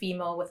the only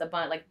female with a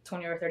bunch, like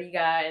 20 or 30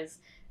 guys,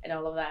 and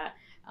all of that.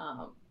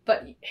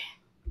 But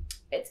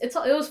it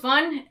was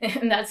fun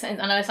in that sense.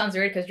 I know it sounds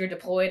weird because you're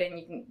deployed and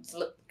you can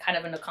look kind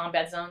of in the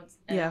combat zones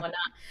and whatnot.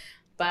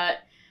 But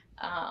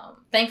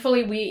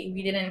thankfully,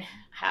 we didn't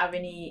have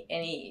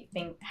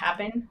anything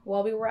happen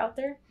while we were out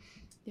there.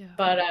 Yeah.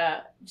 But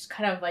just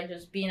kind of like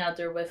just being out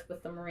there with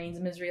the Marines,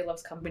 misery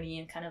loves company,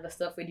 and kind of the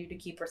stuff we do to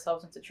keep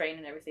ourselves into train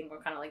and everything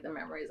were kind of like the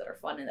memories that are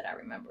fun and that I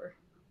remember.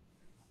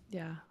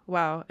 Yeah.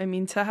 Wow. I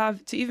mean, to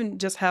even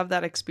just have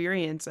that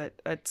experience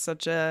at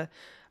such a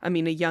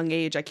young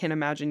age. I can't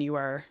imagine you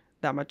are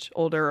that much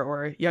older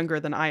or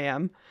younger than I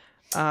am.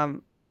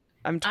 I'm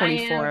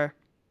 24.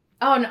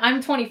 Oh, no,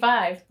 I'm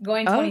 25,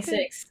 going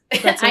 26.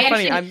 Okay. That's so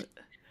funny.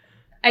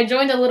 I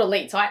joined a little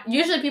late. So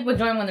usually people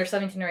join when they're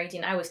 17 or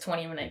 18. I was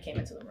 20 when I came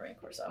into the Marine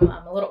Corps. So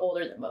I'm a little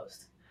older than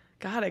most.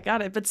 Got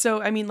it. But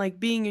so, I mean, like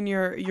being in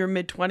your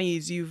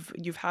mid-20s,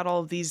 you've had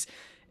all of these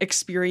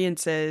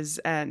experiences,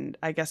 and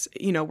I guess,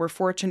 you know, we're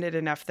fortunate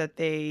enough that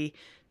they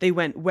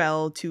went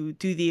well to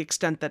the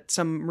extent that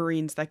some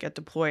Marines that get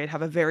deployed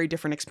have a very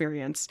different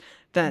experience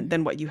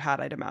than what you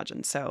had, I'd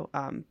imagine. So,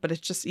 but it's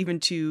just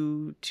even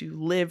to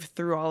live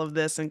through all of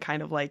this and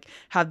kind of like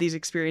have these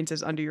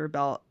experiences under your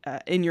belt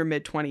in your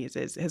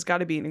mid-20s has got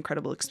to be an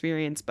incredible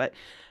experience. But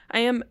I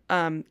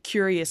am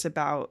curious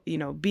about, you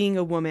know, being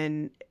a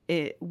woman.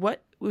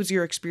 What was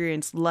your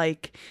experience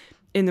like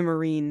in the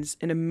Marines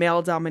in a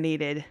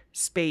male-dominated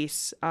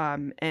space?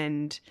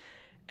 And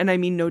I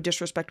mean no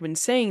disrespect when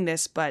saying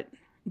this, but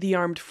the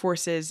armed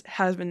forces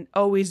has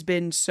always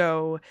been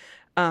so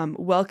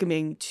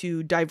welcoming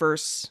to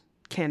diverse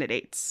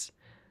candidates.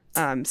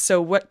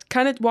 So what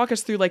kind of walk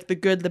us through like the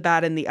good, the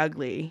bad, and the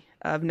ugly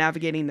of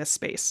navigating this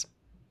space?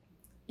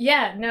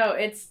 Yeah, no,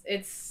 it's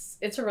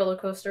a roller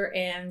coaster,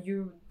 and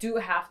you do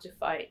have to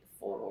fight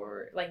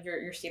for like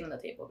your seat on the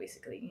table,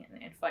 basically,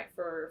 and fight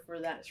for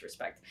that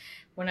respect.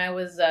 When I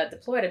was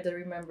deployed, I do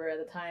remember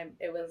at the time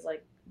it was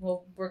like,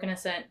 well, we're gonna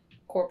send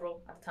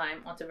Corporal at the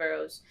time onto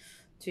Veros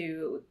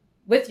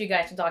with you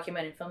guys to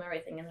document and film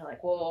everything, and they're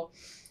like, well,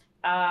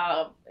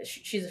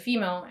 she's a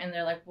female, and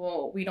they're like,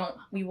 well,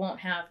 we won't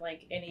have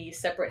like any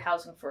separate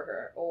housing for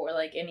her or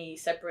like any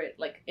separate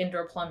like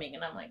indoor plumbing,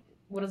 and I'm like,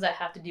 what does that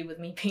have to do with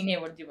me being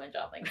able to do my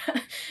job? Like,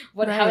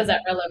 what? Right. How is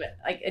that relevant?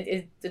 Like,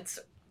 it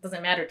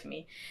doesn't matter to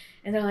me.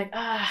 And they're like,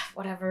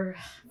 whatever,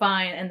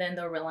 fine, and then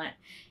they'll relent.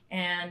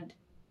 And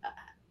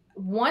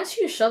once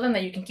you show them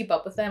that you can keep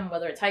up with them,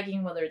 whether it's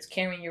hiking, whether it's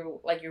carrying your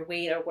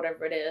weight or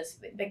whatever it is,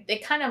 they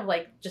kind of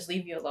like just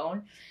leave you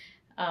alone.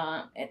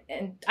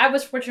 And I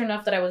was fortunate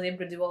enough that I was able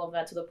to do all of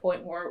that to the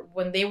point where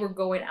when they were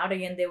going out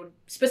again, they would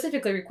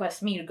specifically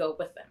request me to go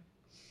with them.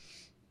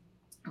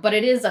 But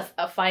it is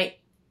a fight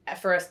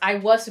at first. I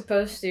was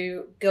supposed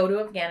to go to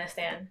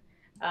Afghanistan,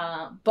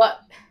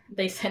 but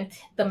they sent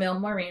the male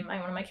Marine,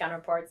 one of my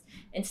counterparts,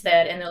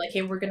 instead. And they're like,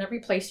 hey, we're going to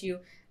replace you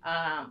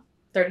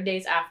 30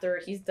 days after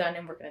he's done,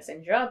 and we're going to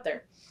send you out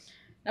there.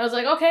 And I was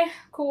like, okay,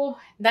 cool.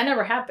 That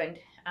never happened.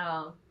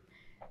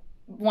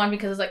 One,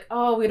 because it's like,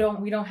 oh, we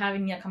don't have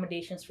any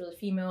accommodations for the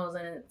females,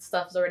 and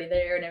stuff's already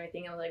there and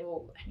everything. I was like,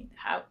 well, I mean,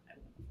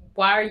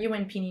 why are you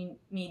impeding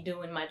me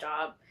doing my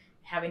job,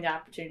 having the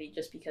opportunity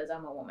just because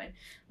I'm a woman?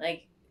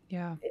 Like,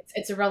 yeah,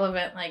 it's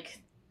irrelevant.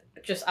 Like,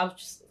 I was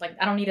just like,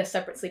 I don't need a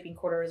separate sleeping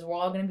quarters. We're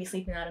all going to be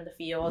sleeping out in the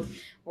field.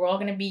 We're all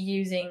going to be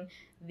using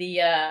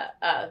the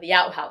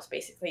outhouse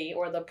basically,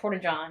 or the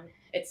porta-john.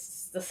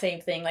 It's the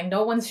same thing. Like,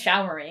 no one's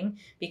showering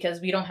because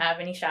we don't have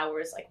any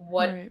showers. Like,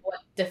 what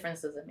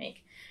difference does it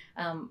make?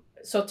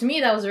 So to me,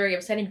 that was very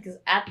upsetting because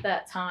at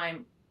that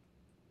time,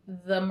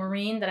 the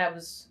Marine that I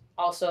was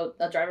also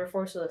a driver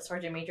for, so the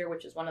Sergeant Major,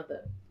 which is one of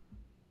the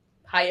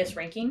highest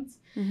rankings,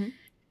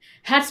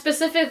 had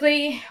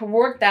specifically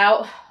worked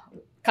out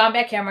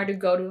combat camera to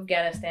go to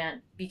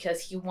Afghanistan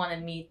because he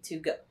wanted me to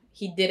go.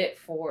 He did it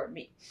for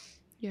me.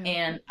 Yeah.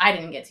 And I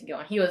didn't get to go.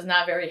 And he was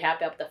not very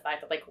happy about the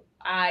fact that, like,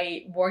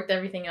 I worked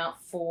everything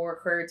out for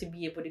her to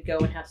be able to go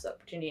and have this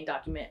opportunity and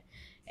document.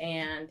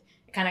 And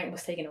it kind of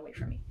was taken away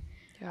from me.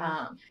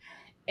 Yeah.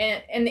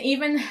 And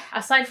even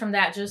aside from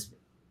that, just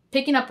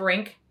picking up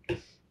rank,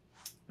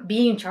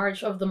 being in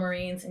charge of the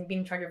Marines and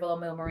being in charge of all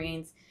male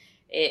Marines,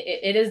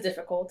 it is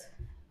difficult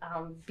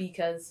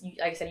because,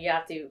 like I said, you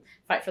have to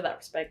fight for that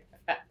respect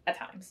at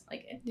times.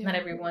 Like, not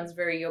everyone's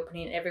very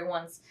opening.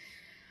 Everyone's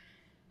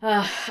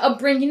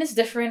upbringing is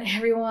different.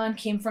 Everyone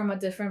came from a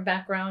different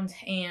background,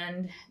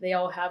 and they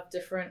all have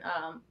different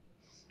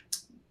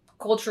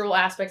cultural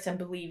aspects and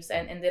beliefs,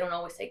 and they don't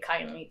always take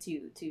kindly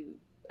to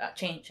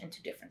change and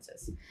to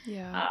differences.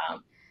 Yeah.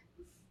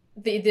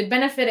 The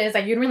benefit is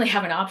that you don't really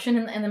have an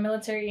option in the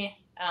military.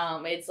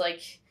 It's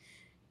like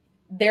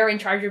they're in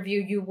charge of you.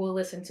 You will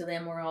listen to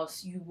them, or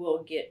else you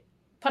will get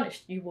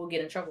punished. You will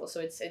get in trouble. So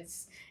it's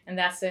in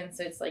that sense,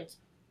 it's like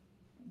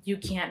you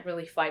can't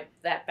really fight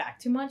that back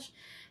too much.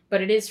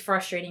 But it is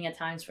frustrating at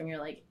times when you're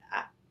like,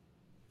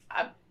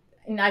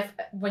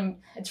 when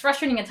it's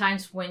frustrating at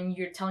times when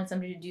you're telling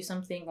somebody to do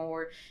something,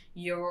 or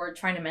you're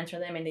trying to mentor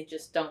them and they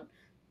just don't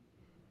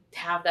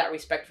have that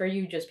respect for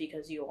you just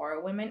because you are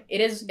a woman.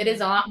 It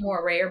is a lot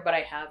more rare, but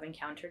I have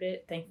encountered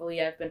it.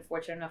 Thankfully, I've been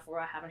fortunate enough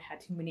where I haven't had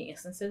too many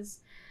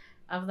instances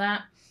of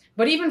that.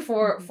 But even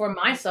for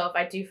myself,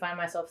 I do find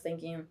myself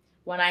thinking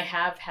when I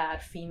have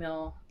had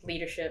female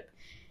leadership,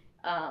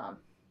 and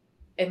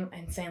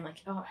saying like,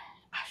 oh,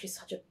 she's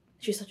such a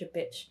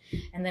bitch.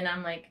 And then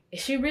I'm like,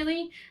 is she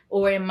really?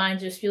 Or am I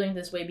just feeling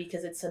this way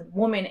because it's a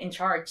woman in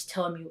charge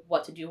telling me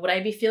what to do? Would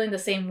I be feeling the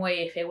same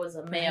way if it was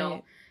a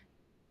male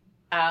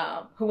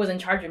who was in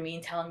charge of me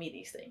and telling me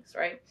these things,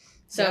 right?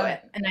 So,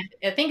 and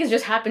I think it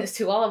just happens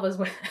to all of us.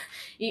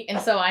 And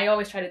so I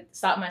always try to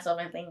stop myself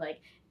and think,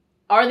 like,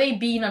 are they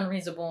being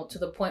unreasonable to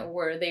the point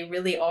where they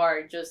really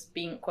are just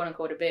being quote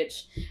unquote a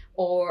bitch?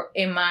 Or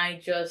am I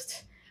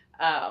just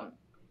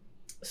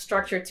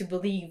structured to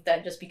believe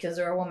that just because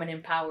they're a woman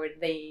empowered,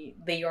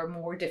 they are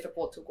more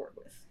difficult to work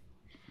with?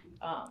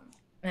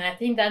 And I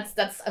think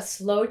that's a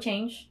slow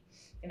change,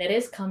 and it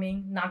is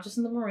coming, not just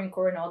in the Marine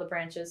Corps and all the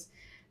branches,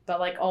 but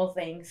like all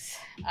things,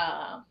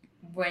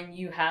 when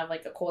you have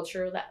like a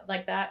culture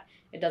like that,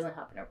 it doesn't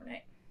happen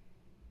overnight.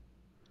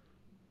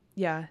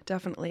 Yeah,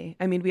 definitely.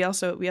 I mean, we have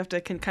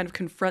to kind of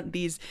confront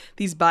these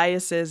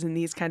biases and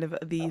these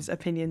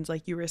opinions,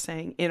 like you were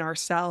saying, in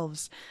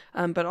ourselves.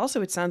 But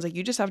also, it sounds like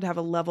you just have to have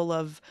a level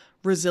of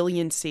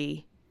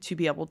resiliency to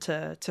be able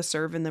to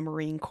serve in the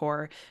Marine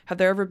Corps. Have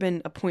there ever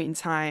been a point in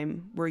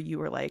time where you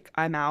were like,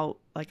 I'm out,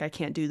 like I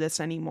can't do this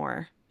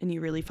anymore, and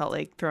you really felt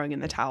like throwing in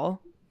the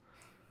towel?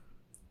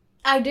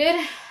 I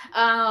did.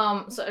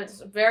 So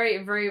it's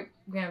very, very,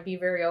 going to be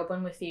very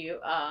open with you.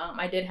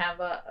 I did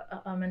have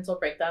a mental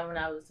breakdown when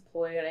I was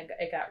deployed, and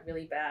it got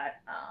really bad.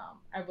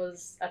 I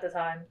was, at the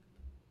time,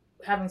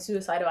 having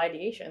suicidal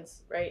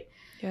ideations, right?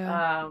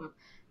 Yeah.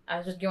 I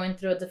was just going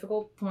through a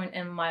difficult point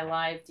in my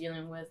life,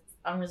 dealing with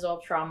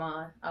unresolved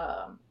trauma.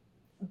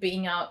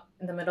 Being out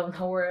in the middle of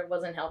nowhere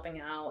wasn't helping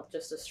out.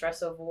 Just the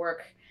stress of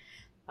work.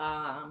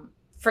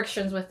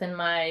 Frictions within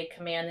my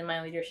command and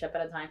my leadership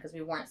at a time because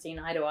we weren't seeing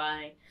eye to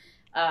eye.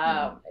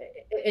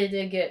 It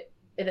did get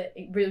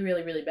really,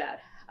 really, really bad.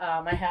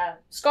 I have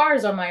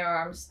scars on my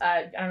arms.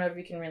 I don't know if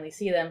you can really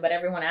see them, but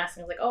everyone asked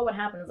me, like, oh, what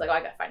happened? It's like, oh,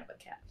 I got fighting with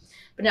a cat.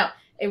 But no,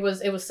 it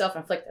was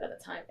self-inflicted at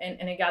the time.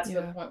 And it got to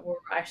the point where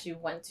I actually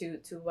went to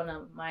one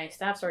of my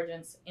staff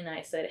sergeants and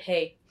I said,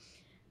 hey,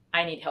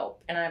 I need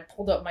help. And I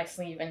pulled up my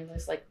sleeve and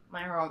just like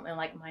my arm and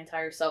like my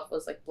entire self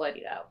was like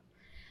bloodied out.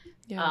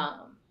 Yeah.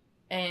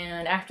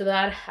 And after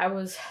that, I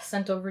was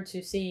sent over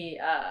to see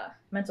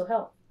mental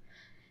health.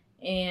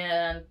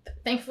 And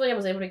thankfully, I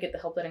was able to get the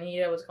help that I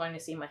needed. I was going to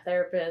see my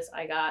therapist.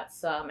 I got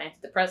some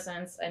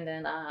antidepressants, and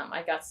then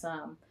I got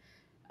some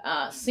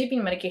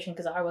sleeping medication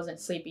because I wasn't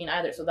sleeping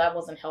either, so that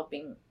wasn't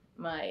helping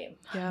my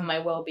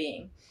well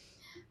being.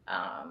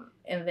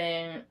 And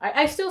then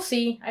I still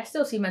see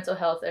mental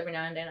health every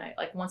now and then. I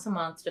like once a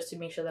month just to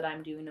make sure that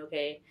I'm doing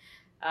okay.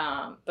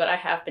 But I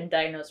have been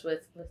diagnosed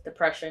with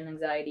depression,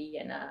 anxiety,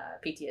 and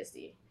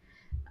PTSD.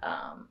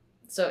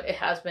 So it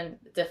has been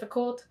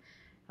difficult.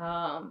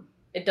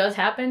 It does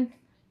happen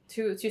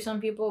to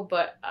some people,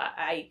 but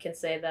I can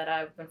say that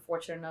I've been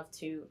fortunate enough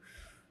to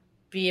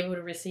be able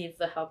to receive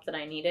the help that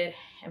I needed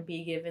and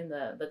be given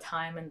the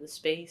time and the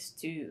space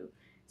to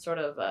sort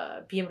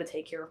of be able to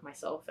take care of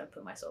myself and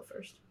put myself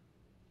first.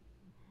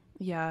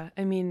 Yeah,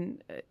 I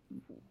mean,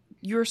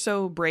 you're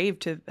so brave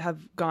to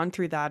have gone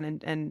through that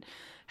and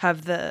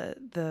have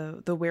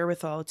the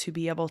wherewithal to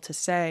be able to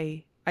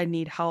say, I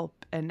need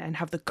help, and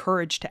have the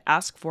courage to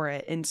ask for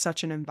it in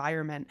such an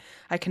environment.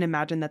 I can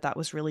imagine that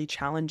was really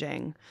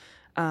challenging.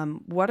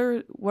 What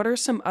are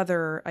some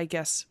other, I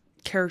guess,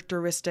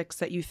 characteristics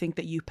that you think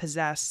that you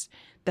possess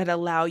that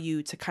allow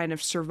you to kind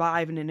of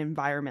survive in an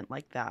environment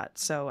like that?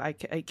 So I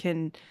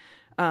can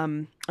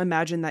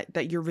imagine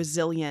that you're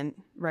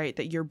resilient, right?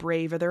 That you're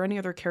brave. Are there any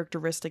other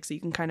characteristics that you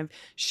can kind of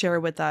share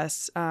with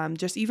us?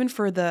 Just even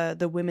for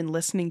the women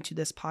listening to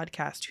this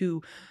podcast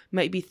who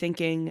might be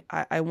thinking,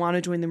 I want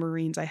to join the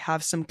Marines. I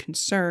have some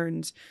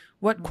concerns.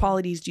 What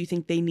qualities do you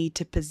think they need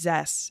to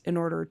possess in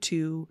order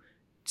to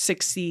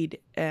succeed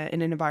in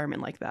an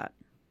environment like that?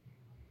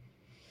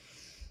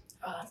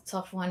 Oh, that's a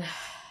tough one.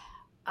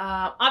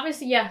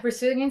 Obviously, yeah,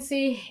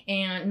 resiliency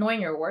and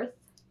knowing your worth.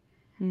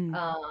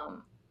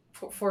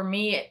 For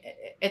me,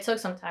 it took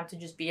some time to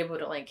just be able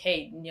to like,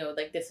 hey,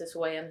 like this is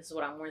who I am, this is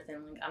what I'm worth,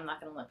 and like, I'm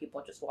not gonna let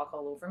people just walk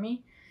all over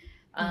me.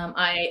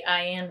 I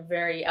am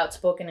very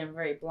outspoken and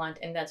very blunt,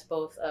 and that's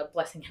both a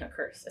blessing and a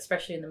curse,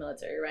 especially in the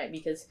military, right?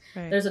 Because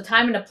there's a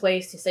time and a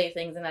place to say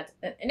things, and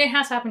it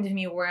has happened to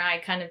me where I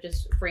kind of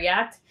just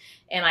react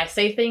and I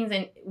say things,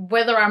 and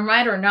whether I'm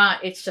right or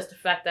not, it's just the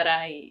fact that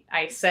I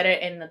said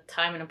it in the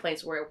time and a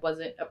place where it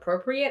wasn't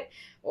appropriate,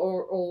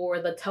 or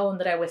the tone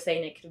that I was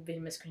saying, it could have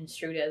been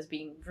misconstrued as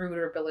being rude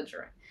or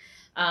belligerent.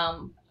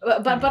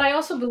 But I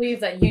also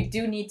believe that you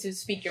do need to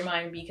speak your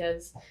mind,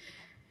 because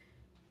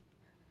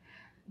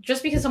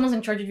just because someone's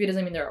in charge of you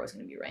doesn't mean they're always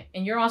going to be right.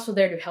 And you're also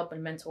there to help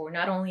and mentor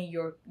not only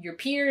your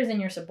peers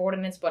and your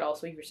subordinates, but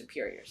also your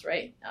superiors,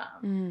 right?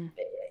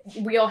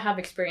 We all have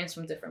experience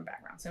from different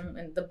backgrounds.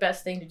 And the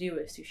best thing to do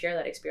is to share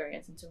that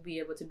experience and to be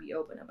able to be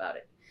open about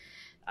it.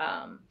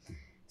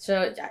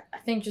 So I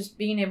think just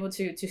being able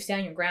to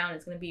stand your ground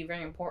is going to be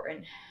very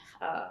important.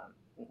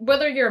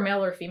 Whether you're a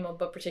male or female,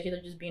 but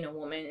particularly just being a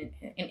woman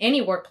in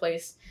any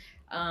workplace,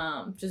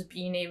 just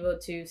being able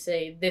to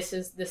say, this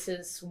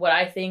is what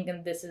I think,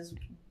 and this is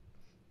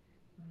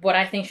what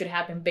I think should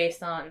happen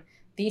based on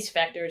these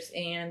factors,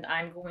 and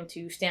I'm going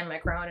to stand my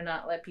ground and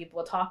not let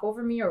people talk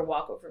over me or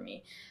walk over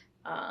me.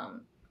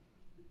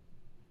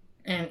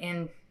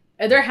 And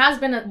there has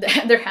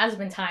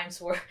been times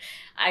where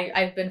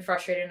I've been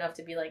frustrated enough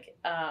to be like,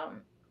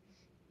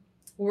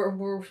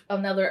 we're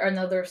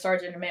another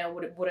sergeant male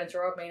would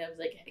interrupt me, and I was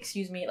like,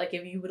 excuse me, like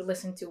if you would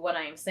listen to what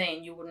I am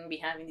saying, you wouldn't be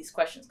having these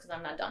questions because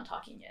I'm not done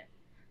talking yet.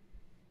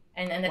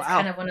 And that's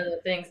kind of one of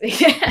the things.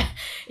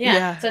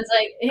 Yeah. So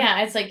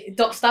it's like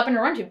don't stop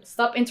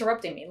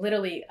interrupting me.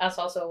 Literally, that's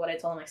also what I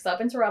told him. Like,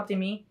 stop interrupting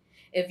me.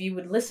 If you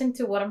would listen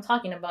to what I'm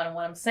talking about and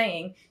what I'm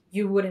saying,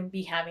 you wouldn't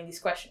be having these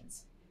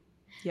questions.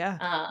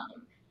 Yeah.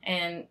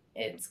 And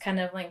it's kind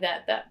of like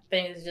that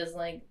thing is just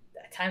like,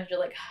 at times you're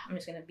like, I'm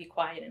just gonna be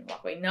quiet and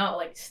walk away. No,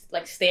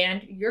 like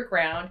stand your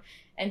ground,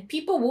 and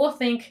people will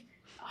think,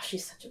 oh,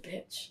 she's such a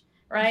bitch,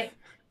 right?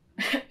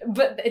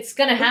 But it's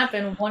gonna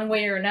happen one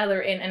way or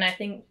another, and I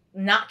think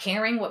not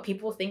caring what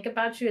people think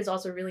about you is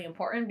also really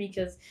important,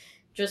 because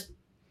just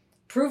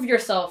prove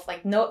yourself,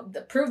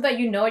 prove that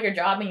you know your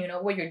job and you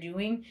know what you're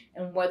doing,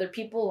 and whether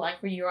people like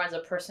who you are as a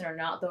person or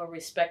not, they'll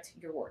respect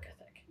your work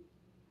ethic.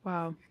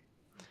 Wow.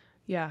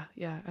 Yeah.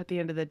 At the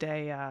end of the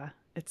day,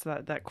 it's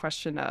that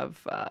question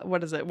of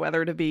what is it,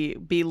 whether to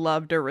be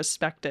loved or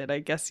respected. I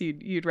guess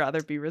you'd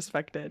rather be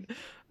respected.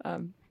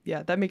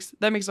 Yeah, that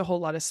makes a whole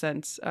lot of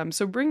sense.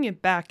 So bringing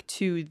it back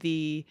to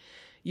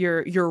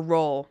your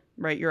role,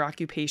 right? Your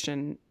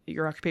occupation,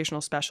 your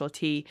occupational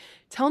specialty.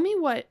 Tell me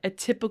what a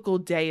typical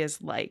day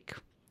is like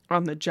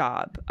on the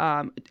job.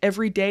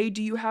 Every day,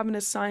 do you have an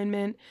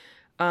assignment?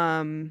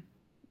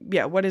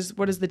 What does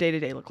the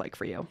day-to-day look like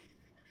for you?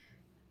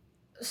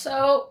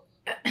 So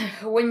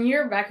when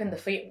you're back in the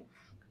fleet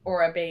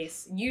or a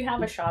base, you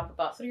have a shop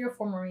about 3 or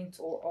 4 Marines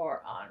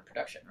or on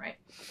production, right?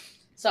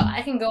 So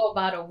I can go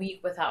about a week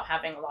without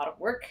having a lot of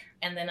work,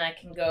 and then I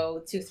can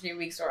go 2-3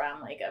 weeks where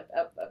I'm like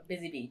a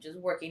busy bee, just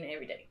working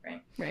every day,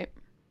 right? Right.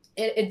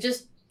 It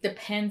just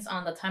depends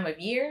on the time of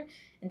year,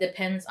 it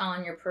depends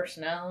on your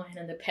personnel, and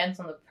it depends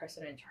on the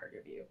person in charge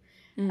of you.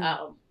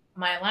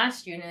 My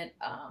last unit,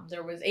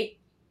 there was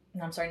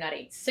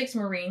 6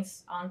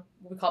 Marines on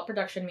what we call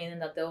production, meaning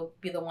that they'll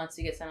be the ones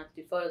to get sent out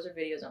to do photos or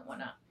videos and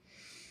whatnot.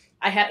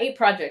 I had 8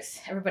 projects.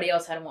 Everybody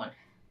else had 1.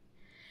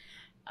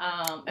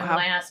 And when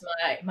I asked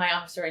my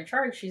officer in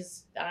charge,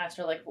 I asked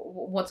her like,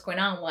 "What's going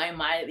on? Why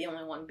am I the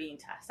only one being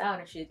tasked out?"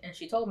 And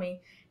she told me,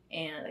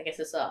 and I guess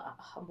it's a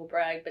humble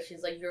brag, but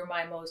she's like, "You're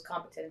my most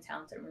competent and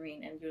talented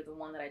Marine, and you're the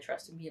one that I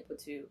trust to be able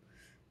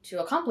to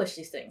accomplish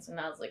these things." And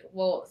I was like,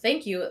 "Well,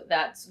 thank you.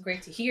 That's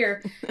great to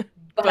hear."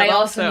 But I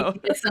also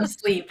need to get some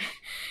sleep.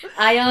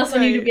 I also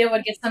need to be able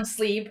to get some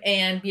sleep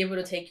and be able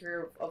to take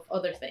care of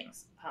other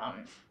things.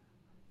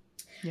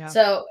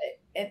 So,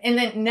 and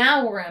then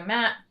now where I'm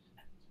at,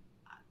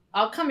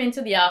 I'll come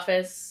into the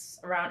office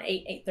around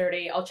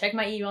 8:30. I'll check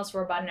my emails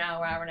for about an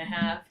hour and a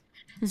half.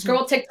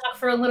 Scroll TikTok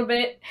for a little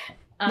bit.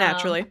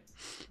 Naturally,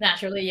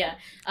 yeah.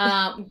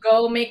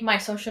 Go make my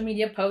social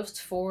media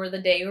posts for the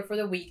day or for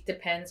the week,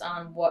 depends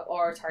on what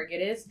our target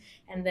is,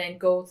 and then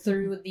go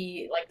through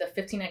the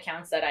 15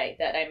 accounts that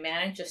I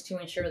manage, just to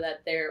ensure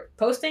that they're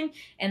posting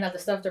and that the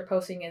stuff they're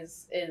posting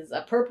is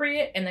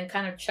appropriate, and then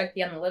kind of check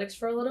the analytics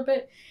for a little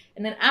bit.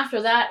 And then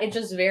after that, it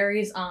just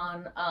varies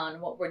on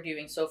what we're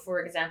doing. So for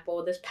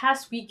example, this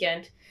past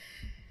weekend,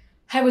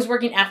 I was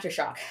working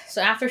Aftershock.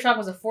 So Aftershock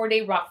was a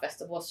 4-day rock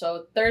festival.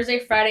 So Thursday,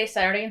 Friday,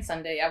 Saturday, and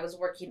Sunday, I was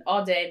working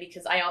all day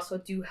because I also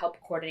do help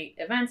coordinate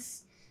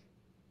events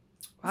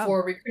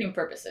for recruiting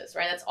purposes,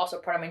 right? That's also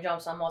part of my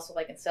job. So I'm also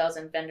like in sales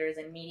and vendors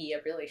and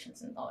media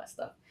relations and all that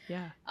stuff.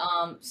 Yeah.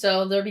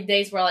 So there'll be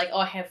days where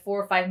I have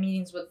 4 or 5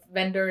 meetings with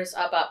vendors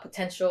about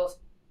potential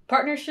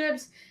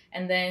partnerships.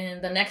 And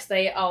then the next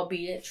day I'll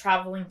be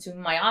traveling to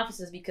my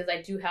offices because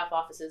I do have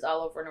offices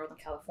all over Northern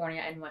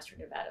California and Western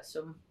Nevada.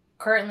 So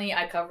currently,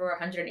 I cover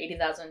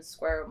 180,000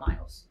 square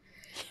miles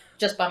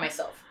just by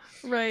myself.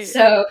 Right.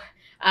 So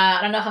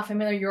I don't know how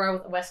familiar you are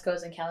with the West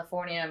Coast in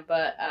California,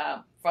 but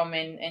from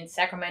in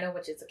Sacramento,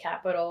 which is the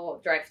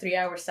capital, drive 3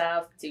 hours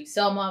south to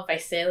Selma,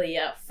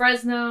 Visalia,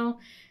 Fresno,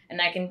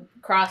 and I can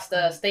cross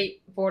the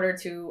state border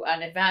to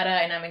Nevada,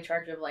 and I'm in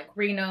charge of like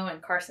Reno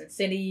and Carson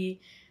City.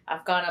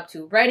 I've gone up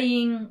to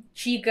Redding,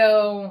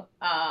 Chico,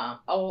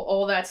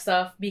 all that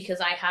stuff,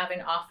 because I have an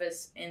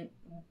office in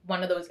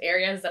one of those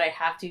areas that I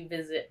have to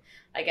visit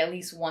like at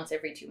least once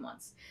every 2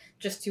 months,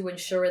 just to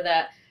ensure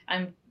that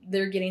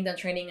they're getting the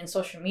training in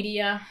social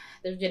media,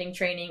 they're getting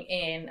training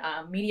in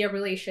media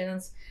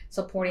relations,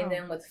 supporting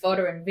them with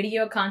photo and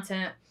video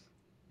content,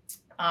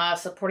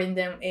 supporting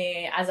them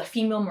as a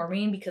female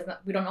Marine, because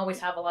we don't always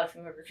have a lot of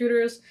female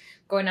recruiters,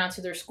 going out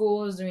to their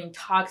schools, doing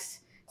talks,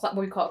 what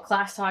we call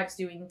class talks,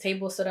 doing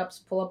table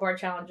sit-ups, pull-up bar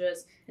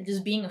challenges, and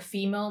just being a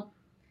female,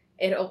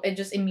 it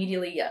just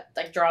immediately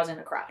like draws in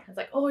a crowd. It's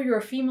like, oh, you're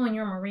a female and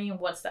you're a Marine,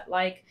 what's that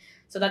like?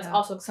 So that's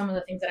also some of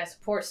the things that I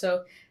support.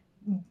 So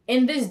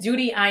in this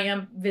duty, I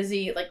am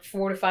busy like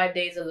 4 to 5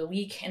 days of the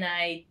week, and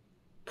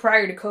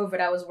prior to COVID,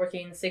 I was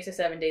working 6 to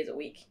 7 days a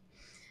week.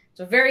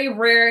 It's a very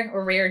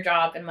rare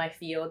job in my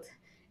field,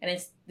 and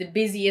it's the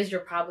busiest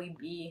you'll probably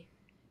be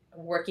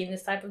working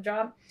this type of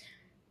job.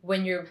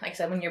 When you're, like I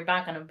said, when you're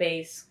back on a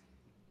base,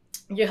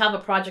 you have a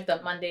project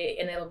on Monday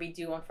and it'll be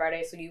due on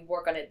Friday, so you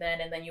work on it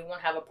then, and then you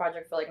won't have a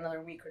project for like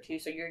another week or 2,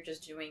 so you're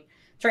just doing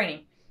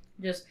training,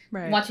 just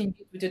watching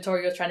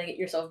tutorials, trying to get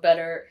yourself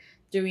better,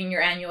 doing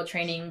your annual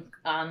training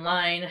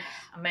online,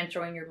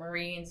 mentoring your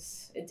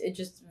Marines.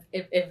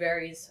 It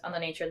varies on the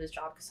nature of this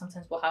job, because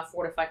sometimes we'll have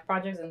 4 to 5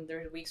 projects and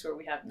there's weeks where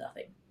we have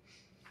nothing.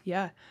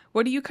 Yeah.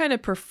 What do you kind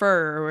of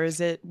prefer, or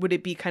would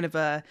it be kind of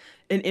an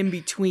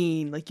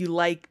in-between? Like, you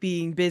like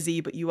being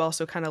busy, but you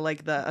also kind of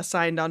like the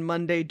assigned on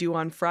Monday, due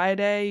on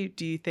Friday?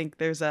 Do you think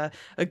there's a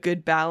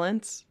good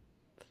balance?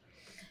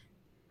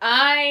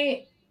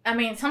 I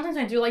mean, sometimes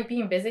I do like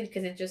being busy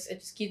because it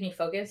just keeps me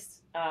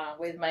focused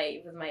with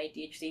my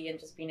ADHD, and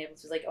just being able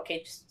to like,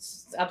 okay,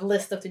 just a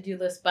list of to-do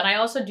lists. But I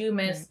also do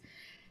miss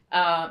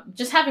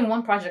just having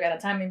one project at a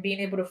time and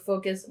being able to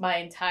focus my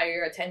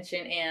entire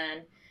attention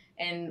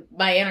and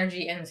my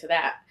energy into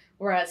that.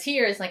 Whereas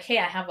here, it's like, hey,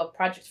 I have a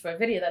project for a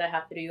video that I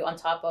have to do on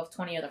top of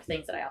 20 other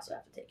things that I also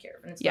have to take care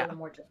of. And it's a little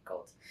more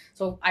difficult.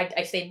 So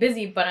I stay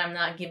busy, but I'm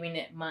not giving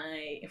it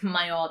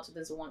my all to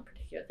this one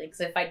particular thing.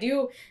 Because if I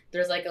do,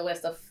 there's like a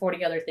list of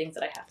 40 other things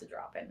that I have to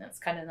drop in. That's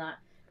kind of not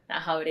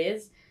how it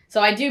is. So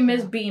I do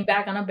miss being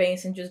back on a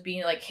base and just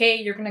being like, hey,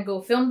 you're going to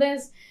go film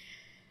this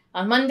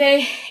on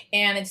Monday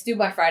and it's due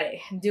by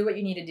Friday. Do what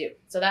you need to do.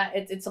 So that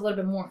it's a little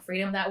bit more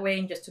freedom that way,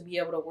 and just to be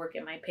able to work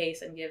at my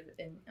pace and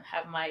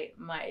have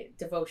my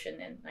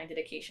devotion and my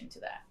dedication to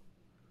that.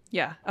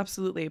 Yeah,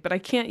 absolutely. But I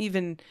can't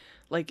even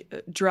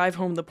like drive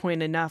home the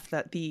point enough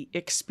that the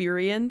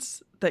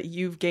experience that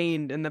you've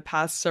gained in the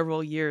past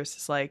several years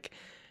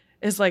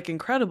is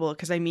incredible.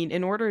 Because I mean,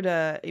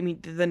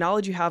 the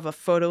knowledge you have of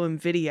photo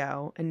and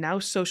video, and now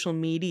social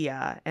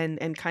media,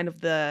 and kind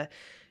of the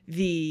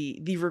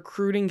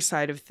recruiting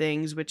side of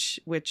things,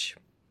 which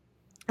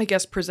I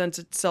guess presents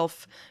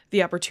itself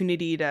the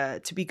opportunity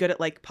to be good at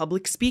like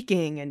public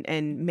speaking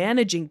and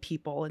managing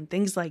people and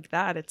things like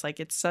that.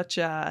 It's such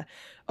a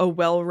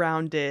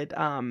well-rounded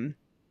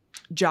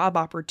job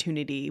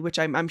opportunity, which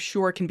I'm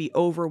sure can be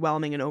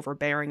overwhelming and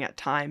overbearing at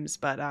times.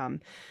 But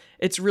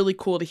it's really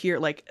cool to hear,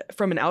 like,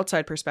 from an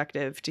outside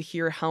perspective, to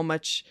hear how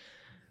much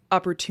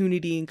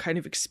opportunity and kind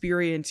of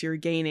experience you're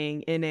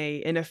gaining in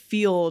a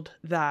field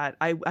that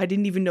I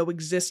didn't even know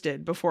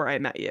existed before I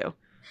met you.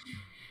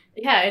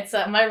 Yeah, it's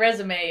my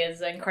resume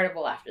is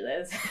incredible after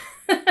this.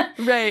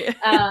 Right.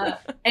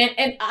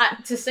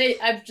 To say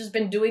I've just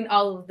been doing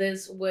all of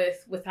this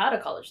without a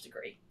college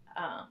degree.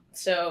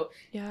 So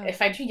Yeah.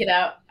 if I do get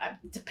out,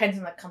 it depends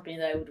on the company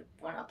that I would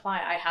want to apply.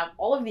 I have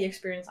all of the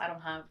experience. I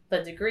don't have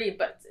the degree,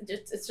 but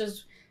it's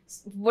just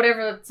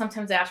whatever.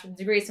 Sometimes they ask for the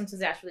degree, sometimes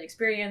they ask for the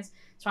experience,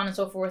 so on and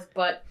so forth.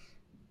 But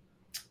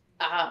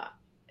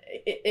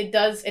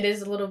it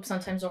is a little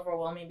sometimes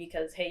overwhelming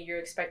because, hey, you're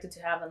expected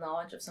to have the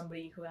knowledge of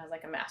somebody who has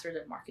like a master's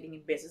in marketing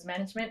and business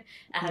management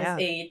as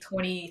a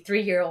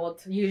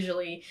 23-year-old,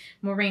 usually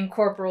Marine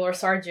corporal or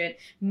sergeant,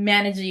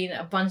 managing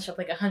a bunch of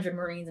like 100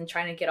 Marines and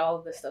trying to get all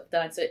of this stuff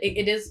done. So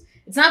it's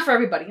not for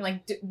everybody.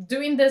 Like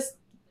doing this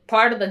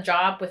part of the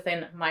job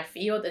within my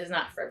field is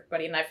not for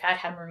everybody. And I've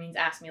had Marines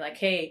ask me like,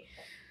 hey,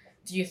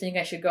 do you think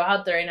I should go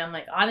out there? And I'm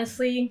like,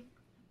 honestly,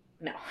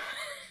 no.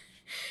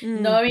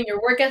 Knowing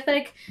your work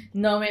ethic,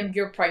 knowing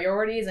your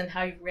priorities and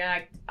how you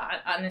react,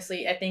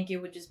 honestly, I think it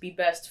would just be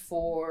best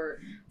for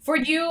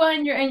you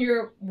and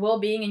your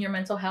well-being and your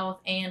mental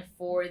health, and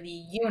for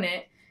the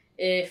unit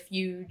if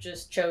you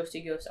just chose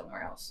to go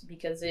somewhere else,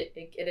 because it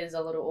is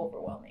a little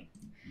overwhelming.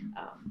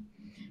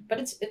 But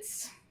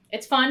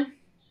it's fun.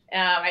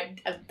 I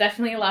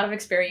definitely a lot of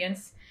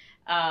experience,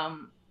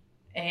 and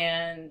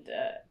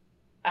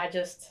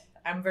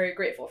I'm very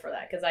grateful for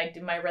that, because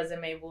my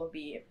resume will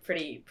be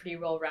pretty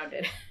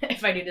well-rounded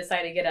if I do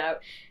decide to get out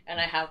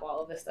and I have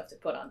all of this stuff to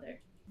put on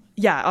there.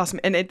 Yeah, awesome.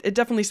 And it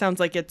definitely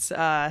sounds like it's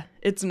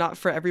not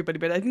for everybody,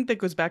 but I think that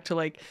goes back to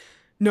like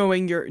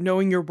knowing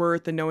your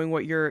worth and knowing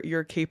what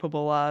you're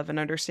capable of and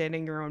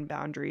understanding your own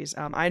boundaries.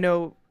 I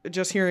know,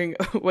 just hearing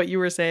what you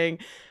were saying,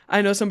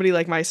 I know somebody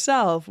like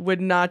myself would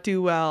not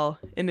do well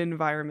in an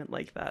environment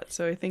like that.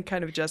 So I think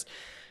kind of just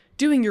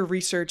doing your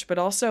research, but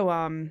also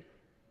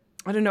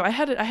I don't know. I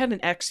had an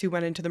ex who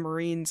went into the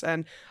Marines,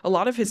 and a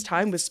lot of his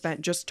time was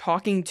spent just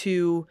talking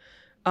to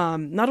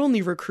not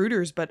only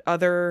recruiters, but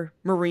other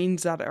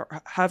Marines that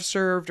have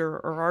served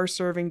or are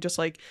serving, just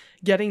like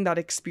getting that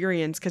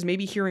experience. Because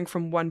maybe hearing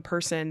from one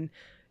person,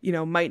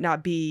 might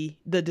not be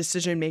the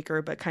decision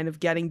maker, but kind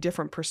of getting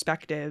different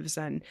perspectives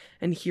and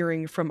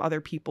hearing from other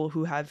people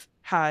who have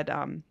had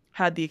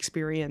the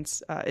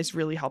experience is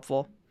really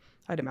helpful,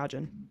 I'd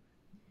imagine.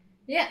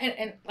 Yeah,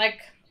 and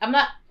like, I'm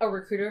not a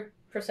recruiter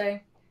per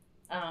se.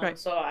 Right.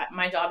 So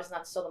my job is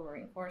not to sell the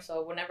Marine Corps.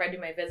 So whenever I do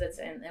my visits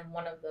and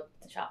one of the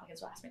potential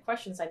applicants will ask me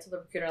questions, I tell the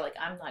recruiter, like,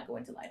 I'm not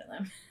going to lie to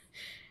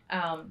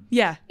them.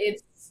 Yeah.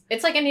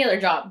 It's like any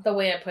other job, the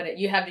way I put it.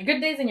 You have your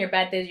good days and your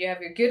bad days. You have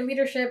your good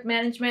leadership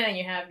management and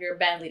you have your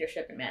bad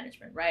leadership and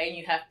management, right? And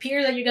you have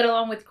peers that you get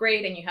along with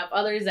great, and you have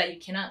others that you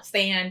cannot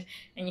stand,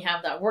 and you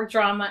have that work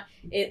drama.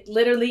 It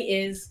literally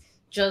is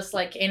just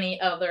like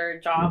any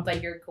other job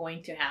that you're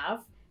going to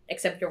have,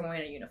 except you're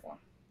wearing a uniform,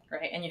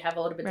 right? And you have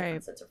a little bit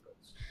different sets of rules.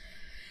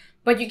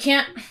 But you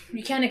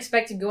can't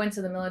expect to go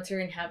into the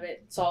military and have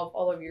it solve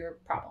all of your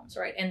problems,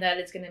 right? And that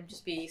it's going to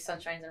just be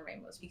sunshines and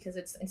rainbows, because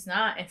it's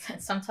not.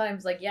 And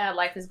sometimes, like, yeah,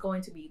 life is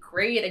going to be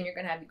great and you're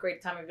going to have a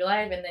great time of your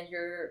life, and then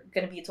you're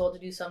going to be told to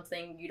do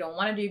something you don't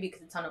want to do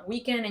because it's on a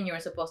weekend and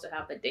you're supposed to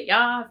have the day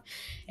off,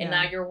 and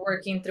now you're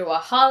working through a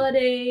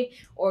holiday,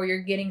 or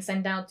you're getting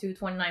sent down to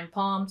 29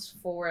 Palms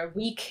for a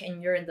week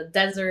and you're in the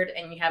desert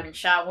and you haven't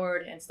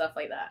showered and stuff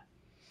like that.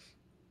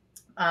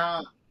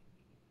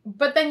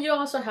 But then you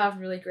also have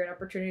really great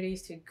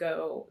opportunities to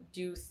go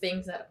do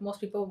things that most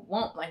people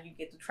won't. Like, you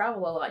get to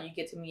travel a lot. You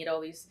get to meet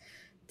all these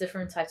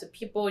different types of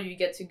people. You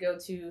get to go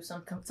to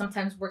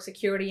sometimes work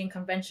security and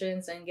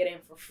conventions and get in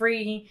for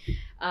free.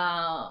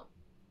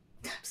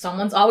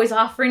 Someone's always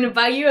offering to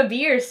buy you a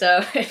beer.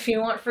 So if you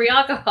want free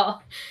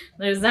alcohol,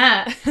 there's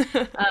that.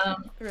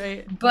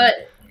 Right.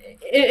 But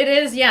it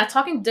is,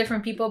 talking to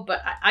different people.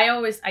 But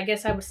I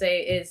guess I would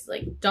say is,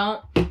 like,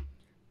 don't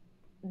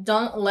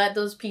let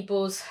those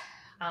people's...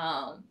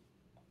 I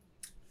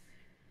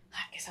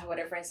guess I would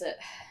phrase it.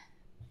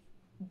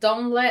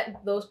 Don't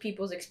let those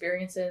people's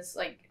experiences,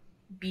 like,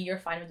 be your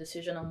final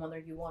decision on whether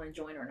you want to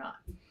join or not.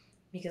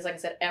 Because, like I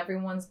said,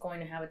 everyone's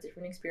going to have a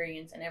different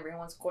experience, and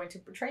everyone's going to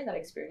portray that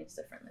experience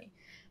differently.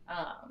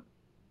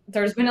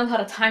 There's been a lot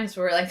of times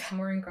where, like, the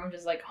Marine Corps, I'm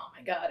just like, oh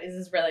my God,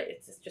 it's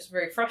just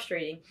very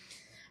frustrating.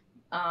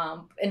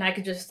 And I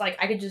could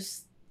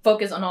just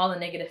focus on all the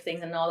negative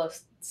things and all the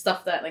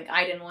stuff that, like,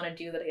 I didn't want to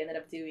do that I ended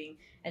up doing,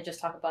 and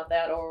just talk about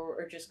that,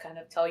 or just kind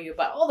of tell you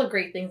about all the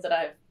great things that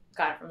I've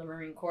got from the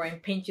Marine Corps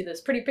and paint you this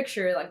pretty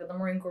picture, like, that the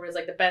Marine Corps is,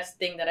 like, the best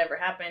thing that ever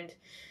happened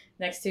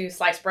next to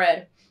sliced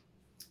bread.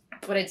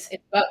 But it's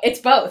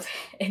both.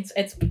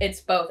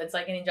 It's both. It's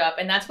like any job,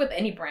 and that's with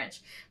any branch,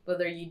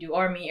 whether you do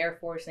Army, Air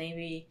Force,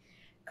 Navy,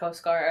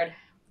 Coast Guard.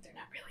 They're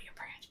not really a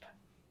branch,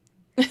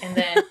 but and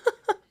then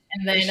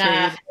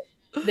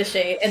the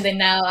shade, and then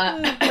now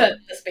the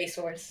Space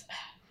Force.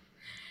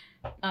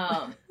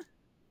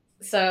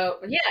 So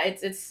yeah,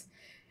 it's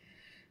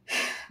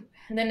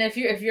and then if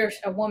you're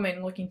a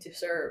woman looking to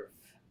serve,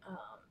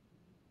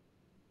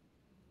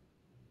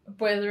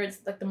 whether it's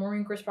like the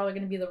Marine Corps is probably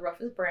going to be the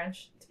roughest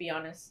branch, to be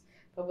honest.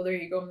 But whether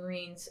you go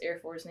Marines, Air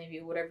Force,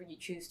 Navy, whatever you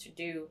choose to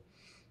do,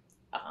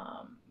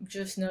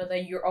 just know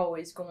that you're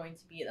always going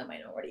to be the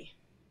minority.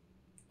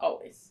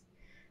 Always.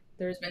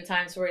 There's been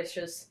times where it's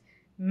just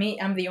me,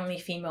 I'm the only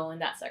female in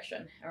that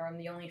section, or I'm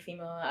the only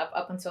female.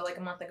 Up until like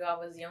a month ago, I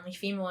was the only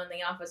female in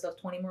the office of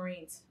 20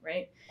 Marines,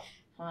 right?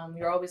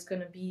 You're always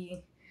going to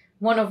be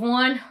one of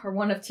one or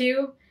one of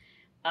two.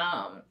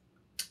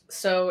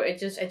 So it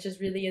just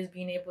really is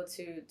being able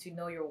to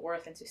know your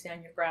worth and to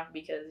stand your ground,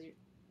 because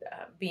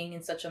being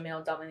in such a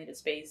male-dominated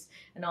space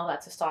and all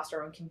that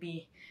testosterone can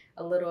be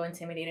a little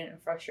intimidating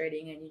and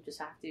frustrating, and you just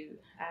have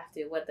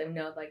to let them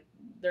know like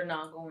they're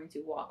not going to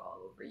walk all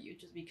over you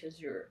just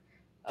because you're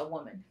a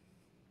woman.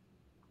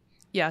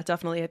 Yeah,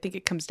 definitely. I think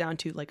it comes down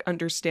to like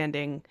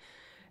understanding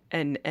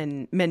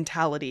and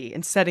mentality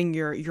and setting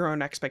your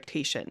own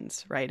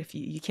expectations, right? If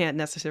you can't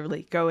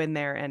necessarily go in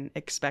there and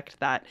expect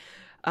that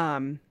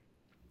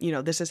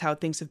this is how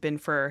things have been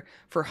for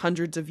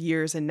hundreds of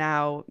years, and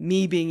now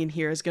me being in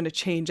here is going to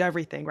change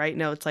everything, right?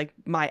 No, it's like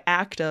my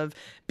act of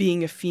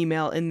being a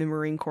female in the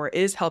Marine Corps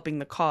is helping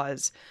the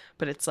cause,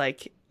 but it's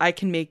like I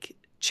can make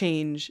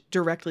change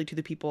directly to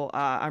the people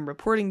I'm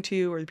reporting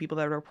to, or the people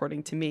that are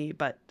reporting to me.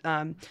 But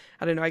I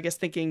don't know, I guess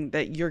thinking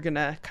that you're going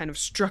to kind of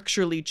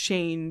structurally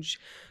change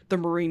the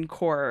Marine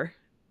Corps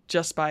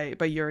just by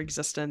your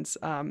existence,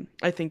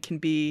 I think can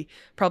be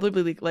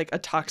probably like a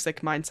toxic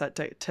mindset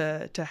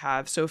to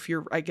have. So if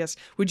you're, I guess,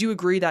 would you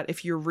agree that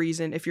if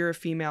you're a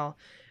female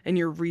and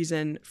your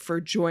reason for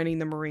joining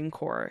the Marine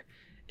Corps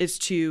is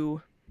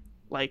to,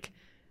 like,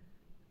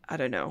 I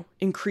don't know,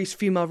 increase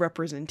female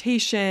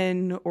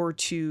representation or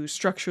to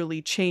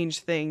structurally change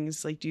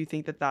things, like, do you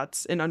think that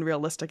that's an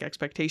unrealistic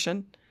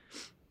expectation?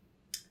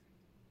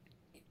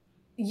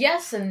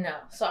 Yes and no.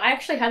 So I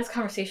actually had this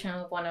conversation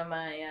with one of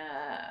my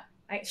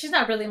she's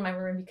not really in my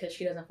Marine because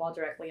she doesn't fall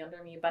directly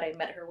under me, but I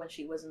met her when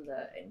she was in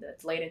the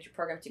late entry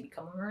program to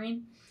become a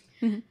Marine.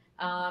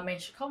 Mm-hmm. And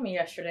she called me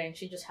yesterday, and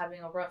she's just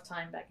having a rough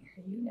time back in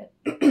her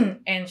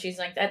unit. And she's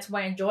like, that's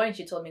why I joined,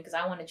 she told me, because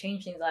I want to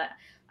change things.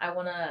 I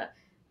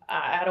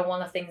don't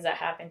want the things that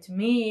happen to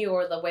me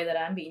or the way that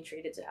I'm being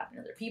treated to happen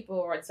to other people,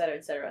 or et cetera,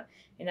 et cetera.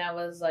 And I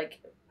was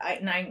like,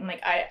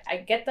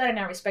 I get that and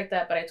I respect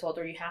that, but I told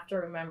her, you have to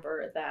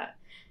remember that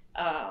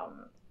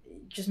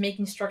just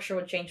making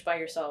structural change by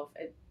yourself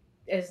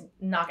is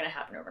not going to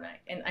happen overnight.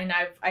 And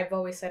I've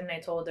always said, and I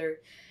told her,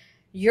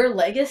 your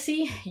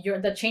legacy,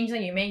 the change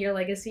that you made, your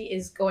legacy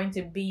is going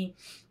to be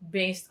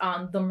based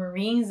on the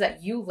Marines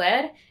that you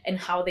led and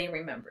how they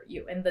remember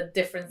you and the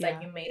difference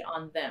that you made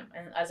on them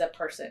and as a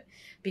person.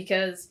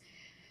 Because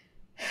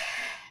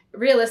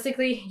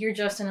realistically, you're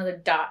just another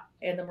dot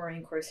in the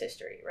Marine Corps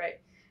history, right?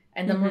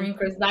 And the Marine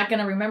Corps is not going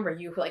to remember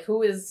you. Like,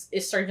 who is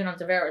Sergeant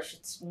Ontiveros?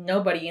 It's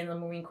nobody in the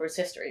Marine Corps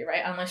history,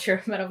 right? Unless you're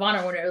a Medal of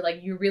Honor winner,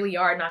 like, you really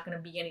are not going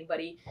to be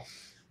anybody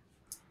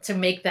to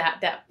make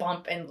that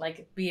bump and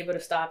like be able to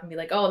stop and be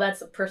like, oh, that's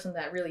the person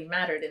that really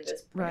mattered in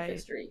this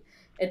history.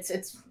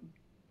 It's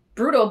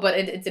brutal, but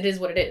it is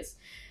what it is.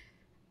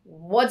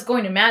 What's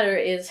going to matter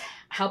is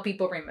how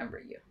people remember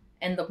you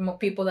and the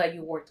people that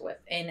you worked with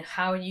and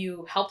how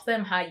you help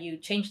them, how you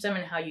change them,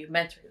 and how you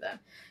mentor them.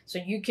 So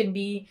you can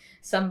be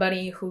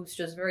somebody who's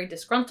just very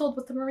disgruntled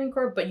with the Marine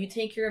Corps, but you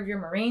take care of your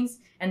Marines,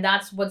 and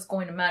that's what's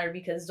going to matter,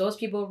 because those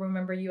people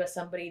remember you as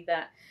somebody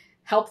that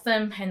helped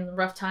them in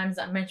rough times,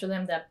 that mentor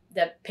them,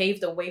 that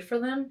paved the way for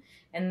them.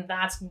 And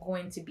that's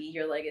going to be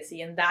your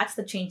legacy. And that's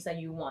the change that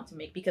you want to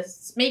make,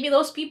 because maybe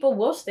those people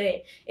will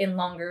stay in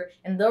longer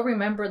and they'll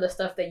remember the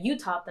stuff that you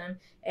taught them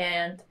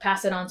and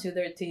pass it on to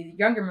the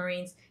younger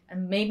Marines.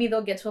 And maybe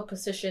they'll get to a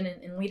position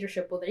in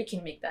leadership where they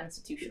can make that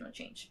institutional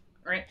change.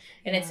 Right.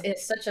 And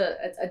it's such a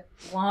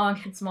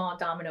long and small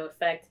domino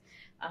effect.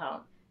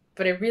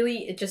 But it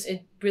really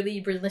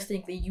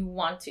realistically,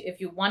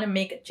 if you want to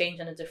make a change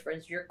and a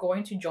difference, you're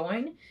going to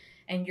join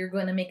and you're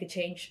going to make a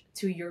change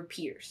to your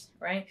peers,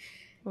 right?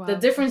 Wow. The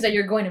difference that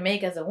you're going to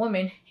make as a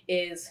woman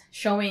is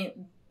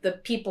showing the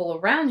people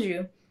around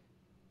you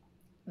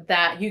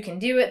that you can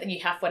do it, that you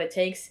have what it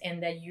takes,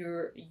 and that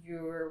you're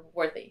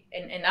worthy.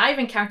 And I've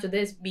encountered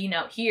this being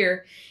out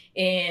here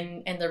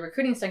in the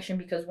recruiting section,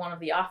 because one of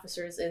the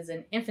officers is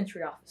an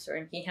infantry officer,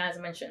 and he has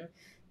mentioned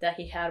that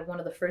he had one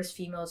of the first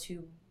females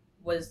who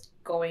was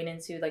going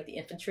into like the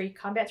infantry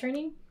combat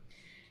training.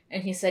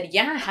 And he said,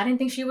 yeah, I didn't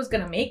think she was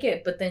going to make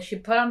it. But then she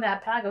put on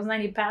that pack. It was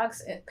 90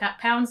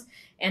 pounds.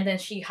 And then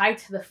she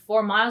hiked the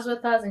 4 miles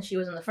with us. And she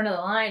was in the front of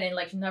the line. And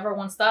like, she never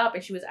once stopped.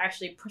 And she was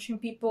actually pushing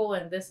people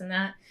and this and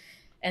that.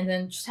 And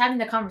then just having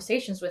the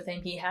conversations with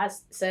him, he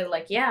has said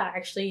like, yeah,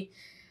 actually,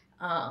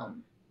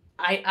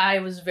 I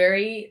was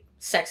very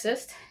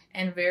sexist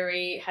and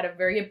had a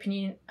very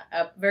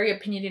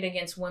opinionated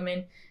against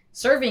women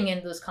serving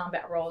in those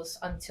combat roles,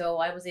 until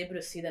I was able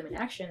to see them in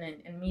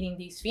action, and meeting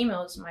these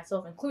females,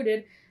 myself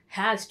included,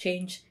 has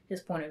changed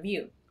his point of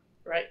view,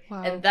 right?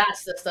 Wow. And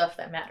that's the stuff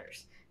that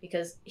matters,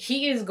 because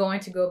he is going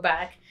to go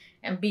back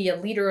and be a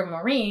leader of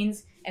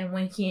Marines. And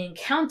when he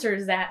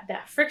encounters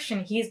that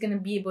friction, he's going to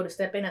be able to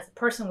step in as a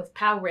person with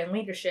power and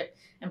leadership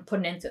and put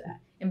an end to that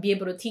and be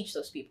able to teach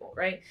those people,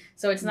 right?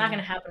 So it's not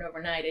going to happen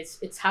overnight.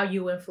 It's how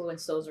you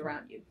influence those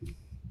around you.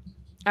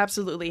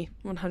 Absolutely,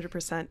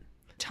 100%.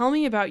 Tell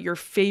me about your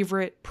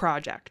favorite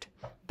project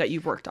that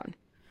you've worked on.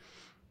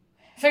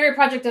 Favorite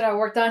project that I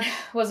worked on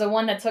was the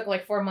one that took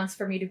like 4 months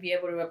for me to be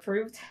able to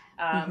approve,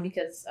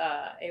 because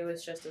it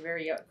was just a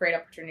very great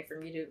opportunity for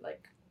me to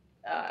like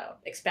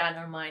expand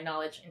on my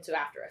knowledge into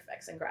After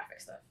Effects and graphic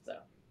stuff. So,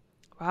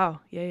 wow,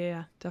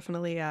 yeah,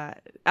 definitely.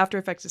 After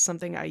Effects is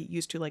something I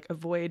used to like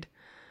avoid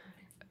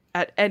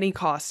at any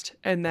cost,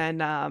 and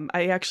then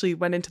I actually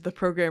went into the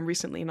program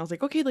recently, and I was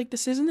like, okay, like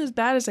this isn't as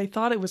bad as I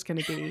thought it was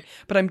going to be,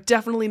 but I'm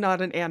definitely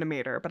not an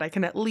animator, but I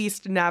can at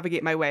least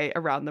navigate my way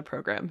around the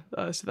program.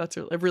 So that's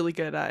a really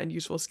good and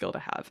useful skill to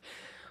have.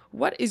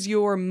 What is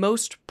your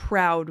most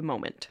proud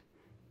moment?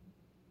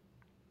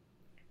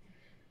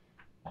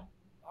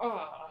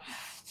 Oh,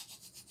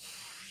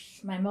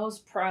 my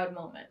most proud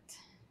moment.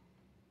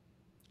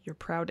 Your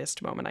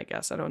proudest moment, I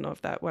guess. I don't know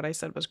if that what I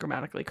said was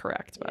grammatically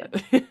correct,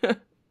 but yeah.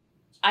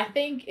 I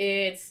think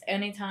it's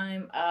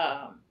anytime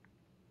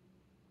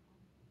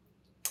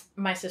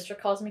my sister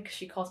calls me, because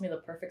she calls me the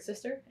perfect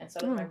sister, and so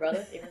does my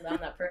brother, even though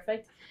I'm not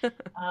perfect.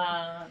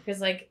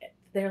 Because like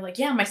they're like,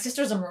 yeah, my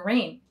sister's a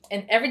Marine,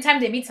 and every time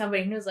they meet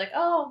somebody who's like,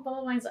 oh, blah,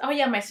 blah, blah, like, oh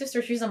yeah, my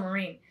sister, she's a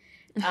Marine,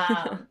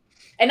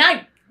 and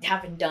I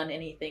haven't done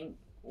anything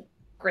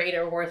great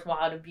or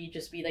worthwhile to be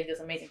like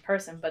this amazing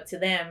person, but to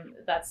them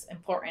that's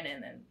important.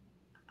 And then,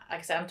 like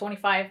I said, I'm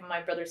 25,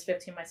 my brother's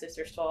 15, my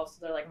sister's 12, so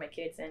they're like my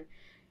kids, and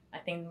I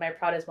think my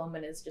proudest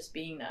moment is just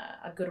being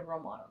a good role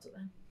model to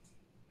them.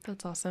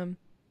 That's awesome.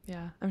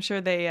 Yeah, I'm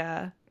sure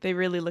they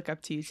really look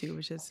up to you too,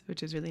 which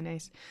is really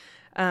nice.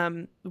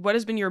 What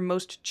has been your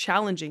most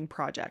challenging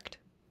project?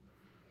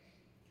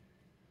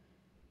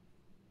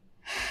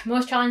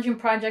 Most challenging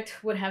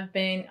project would have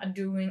been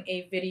doing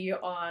a video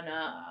on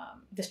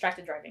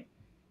distracted driving,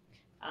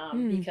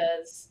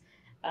 because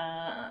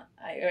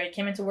I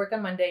came into work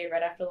on Monday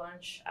right after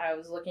lunch. I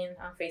was looking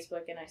on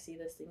Facebook and I see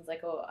this thing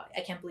like, oh,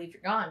 I can't believe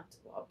you're gone,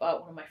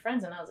 about one of my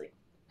friends. And I was like,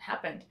 what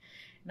happened?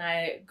 And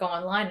I go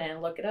online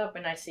and look it up,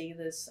 and I see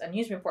a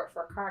news report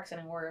for a car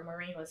accident where a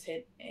Marine was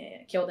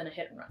killed in a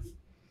hit and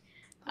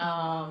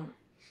run.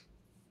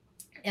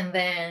 And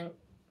then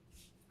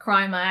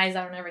crying my eyes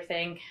out and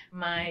everything,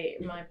 my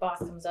boss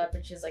comes up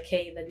and she's like,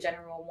 hey, the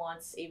general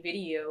wants a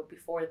video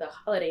before the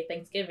holiday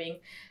Thanksgiving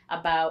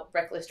about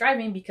reckless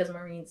driving, because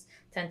Marines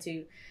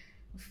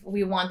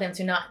we want them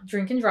to not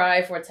drink and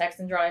drive or text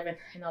and drive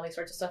and all these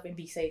sorts of stuff, and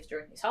be safe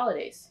during these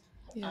holidays.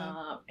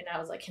 Yeah. And I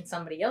was like, can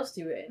somebody else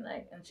do it?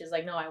 And she's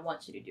like, no, I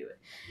want you to do it.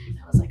 And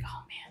I was like,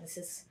 oh man,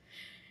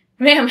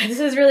 this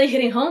is really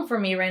hitting home for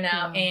me right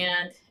now. Yeah.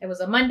 And it was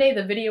a Monday.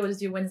 The video was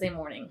due Wednesday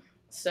morning.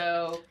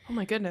 So, oh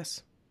my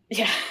goodness.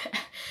 Yeah.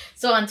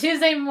 So on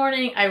Tuesday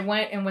morning, I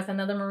went and with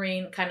another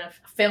Marine kind of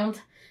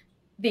filmed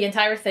the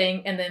entire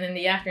thing. And then in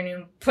the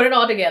afternoon, put it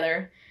all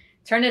together,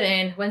 turned it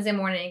in. Wednesday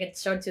morning, it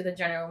showed to the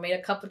general, made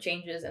a couple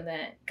changes, and then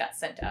it got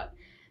sent out.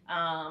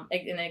 And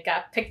it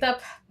got picked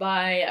up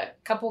by a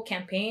couple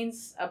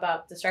campaigns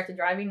about distracted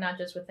driving, not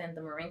just within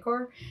the Marine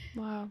Corps.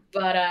 Wow.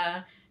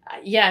 But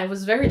yeah, it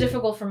was very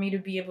difficult for me to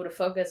be able to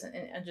focus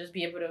and just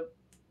be able to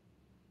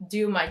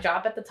do my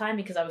job at the time,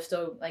 because I was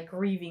still like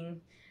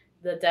grieving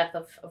the death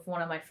of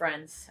one of my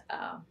friends.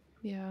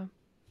 Yeah.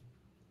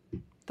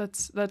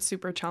 That's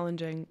super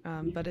challenging.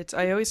 But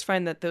I always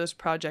find that those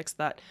projects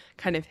that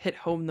kind of hit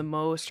home the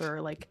most,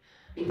 or like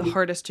the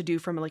hardest to do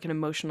from like an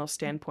emotional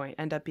standpoint,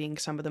 end up being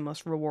some of the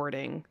most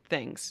rewarding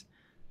things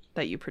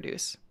that you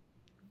produce.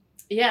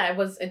 Yeah,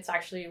 it's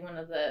actually one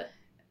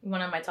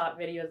of my top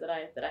videos that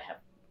I have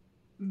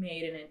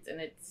made, and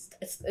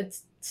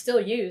it's still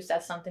used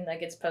as something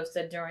that gets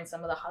posted during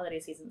some of the holiday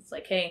seasons. It's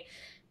like, hey,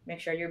 make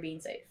sure you're being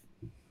safe.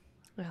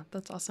 Yeah,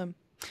 that's awesome.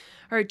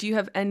 All right, do you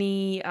have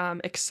any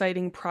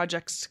exciting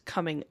projects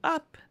coming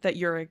up that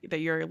you're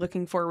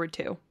looking forward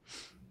to?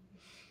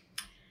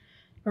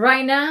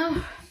 Right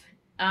now,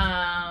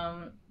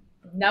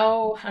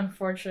 no,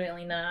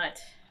 unfortunately not.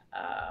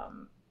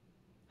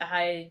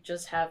 I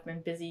just have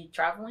been busy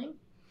traveling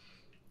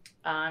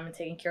and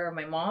taking care of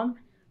my mom.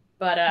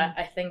 But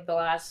I think the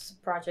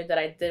last project that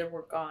I did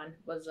work on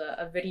was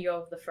a video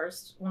of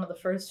one of the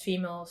first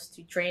females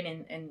to train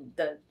in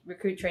the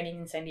recruit training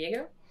in San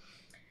Diego.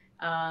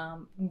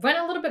 Went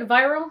a little bit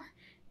viral,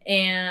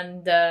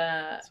 and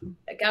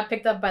it got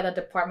picked up by the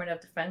Department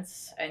of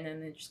Defense, and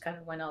then it just kind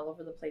of went all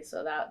over the place.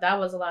 So that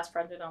was the last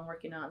project I'm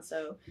working on.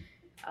 So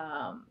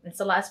it's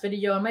the last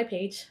video on my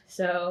page,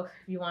 so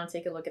if you want to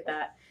take a look at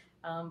that.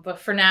 But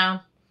for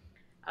now,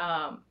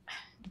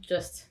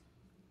 just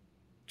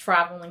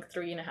traveling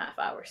 3.5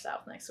 hours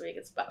south next week.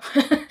 It's about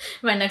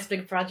my next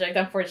big project.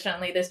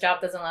 Unfortunately, this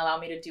job doesn't allow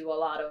me to do a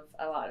lot of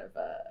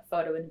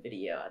photo and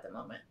video at the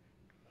moment.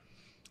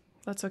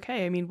 That's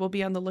okay. I mean, we'll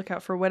be on the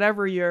lookout for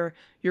whatever you're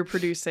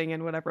producing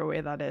in whatever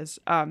way that is.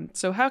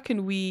 So where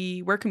can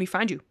we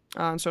find you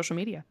on social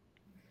media?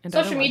 And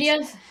social otherwise.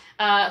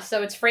 media.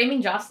 So it's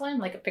Framing Jocelyn,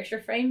 like a picture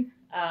frame.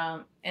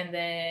 And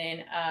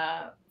then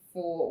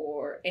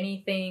for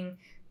anything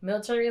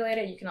military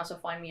related, you can also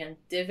find me on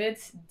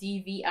Divids,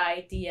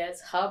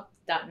 DVIDS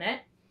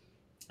hub.net.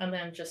 And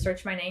then just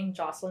search my name,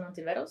 Jocelyn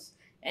Ontiveros.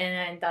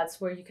 And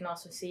that's where you can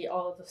also see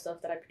all of the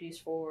stuff that I produce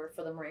for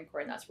the Marine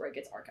Corps, and that's where it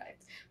gets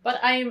archived. But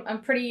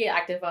I'm pretty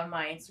active on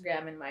my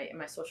Instagram and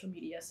my social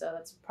media, so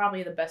that's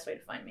probably the best way to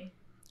find me.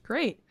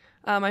 Great.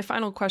 My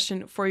final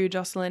question for you,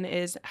 Jocelyn,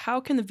 is how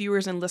can the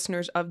viewers and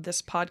listeners of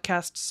this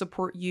podcast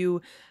support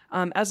you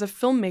as a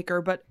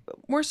filmmaker, but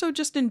more so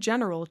just in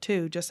general,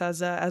 too, just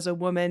as a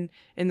woman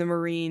in the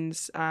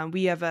Marines?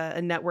 We have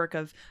a network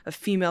of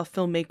female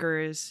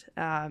filmmakers.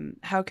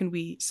 How can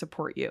we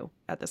support you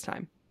at this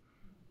time?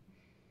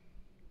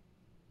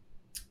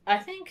 I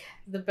think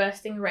the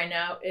best thing right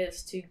now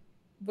is to,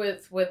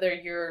 with whether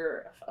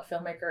you're a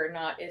filmmaker or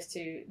not, is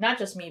to not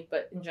just me,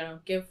 but in general,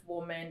 give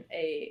women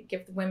a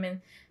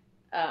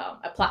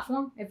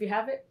platform if you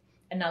have it,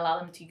 and allow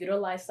them to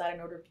utilize that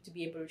in order to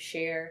be able to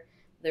share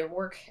their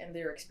work and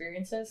their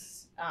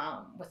experiences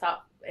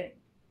without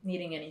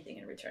needing anything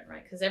in return,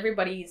 right? Because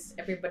everybody's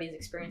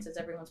experiences,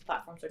 everyone's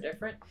platforms are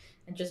different,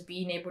 and just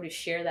being able to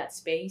share that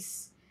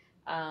space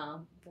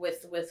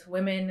with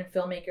women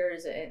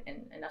filmmakers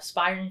and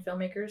aspiring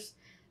filmmakers,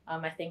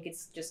 I think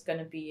it's just going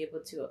to be able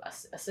to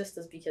assist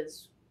us,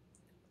 because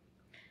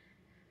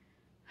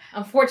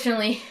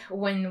unfortunately,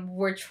 when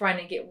we're trying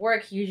to get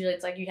work, usually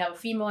it's like you have a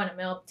female and a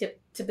male.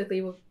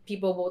 Typically,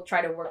 people will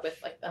try to work with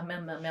like a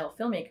male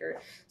filmmaker.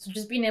 So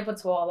just being able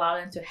to allow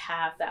them to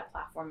have that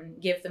platform and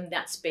give them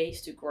that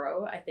space to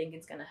grow, I think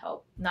it's going to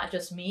help not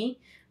just me,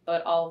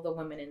 but all of the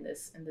women in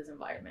this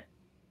environment.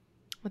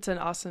 That's an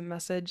awesome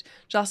message.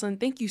 Jocelyn,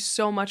 thank you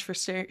so much for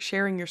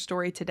sharing your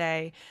story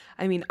today.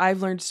 I mean,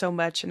 I've learned so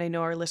much, and I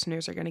know our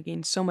listeners are going to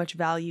gain so much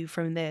value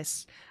from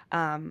this.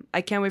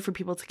 I can't wait for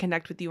people to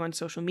connect with you on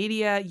social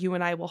media. You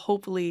and I will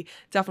hopefully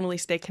definitely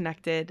stay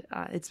connected.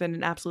 It's been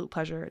an absolute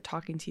pleasure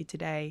talking to you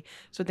today.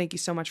 So thank you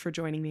so much for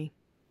joining me.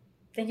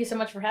 Thank you so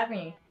much for having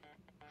me.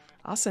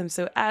 Awesome.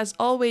 So as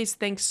always,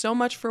 thanks so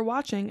much for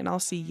watching, and I'll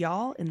see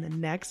y'all in the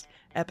next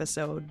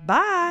episode.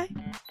 Bye.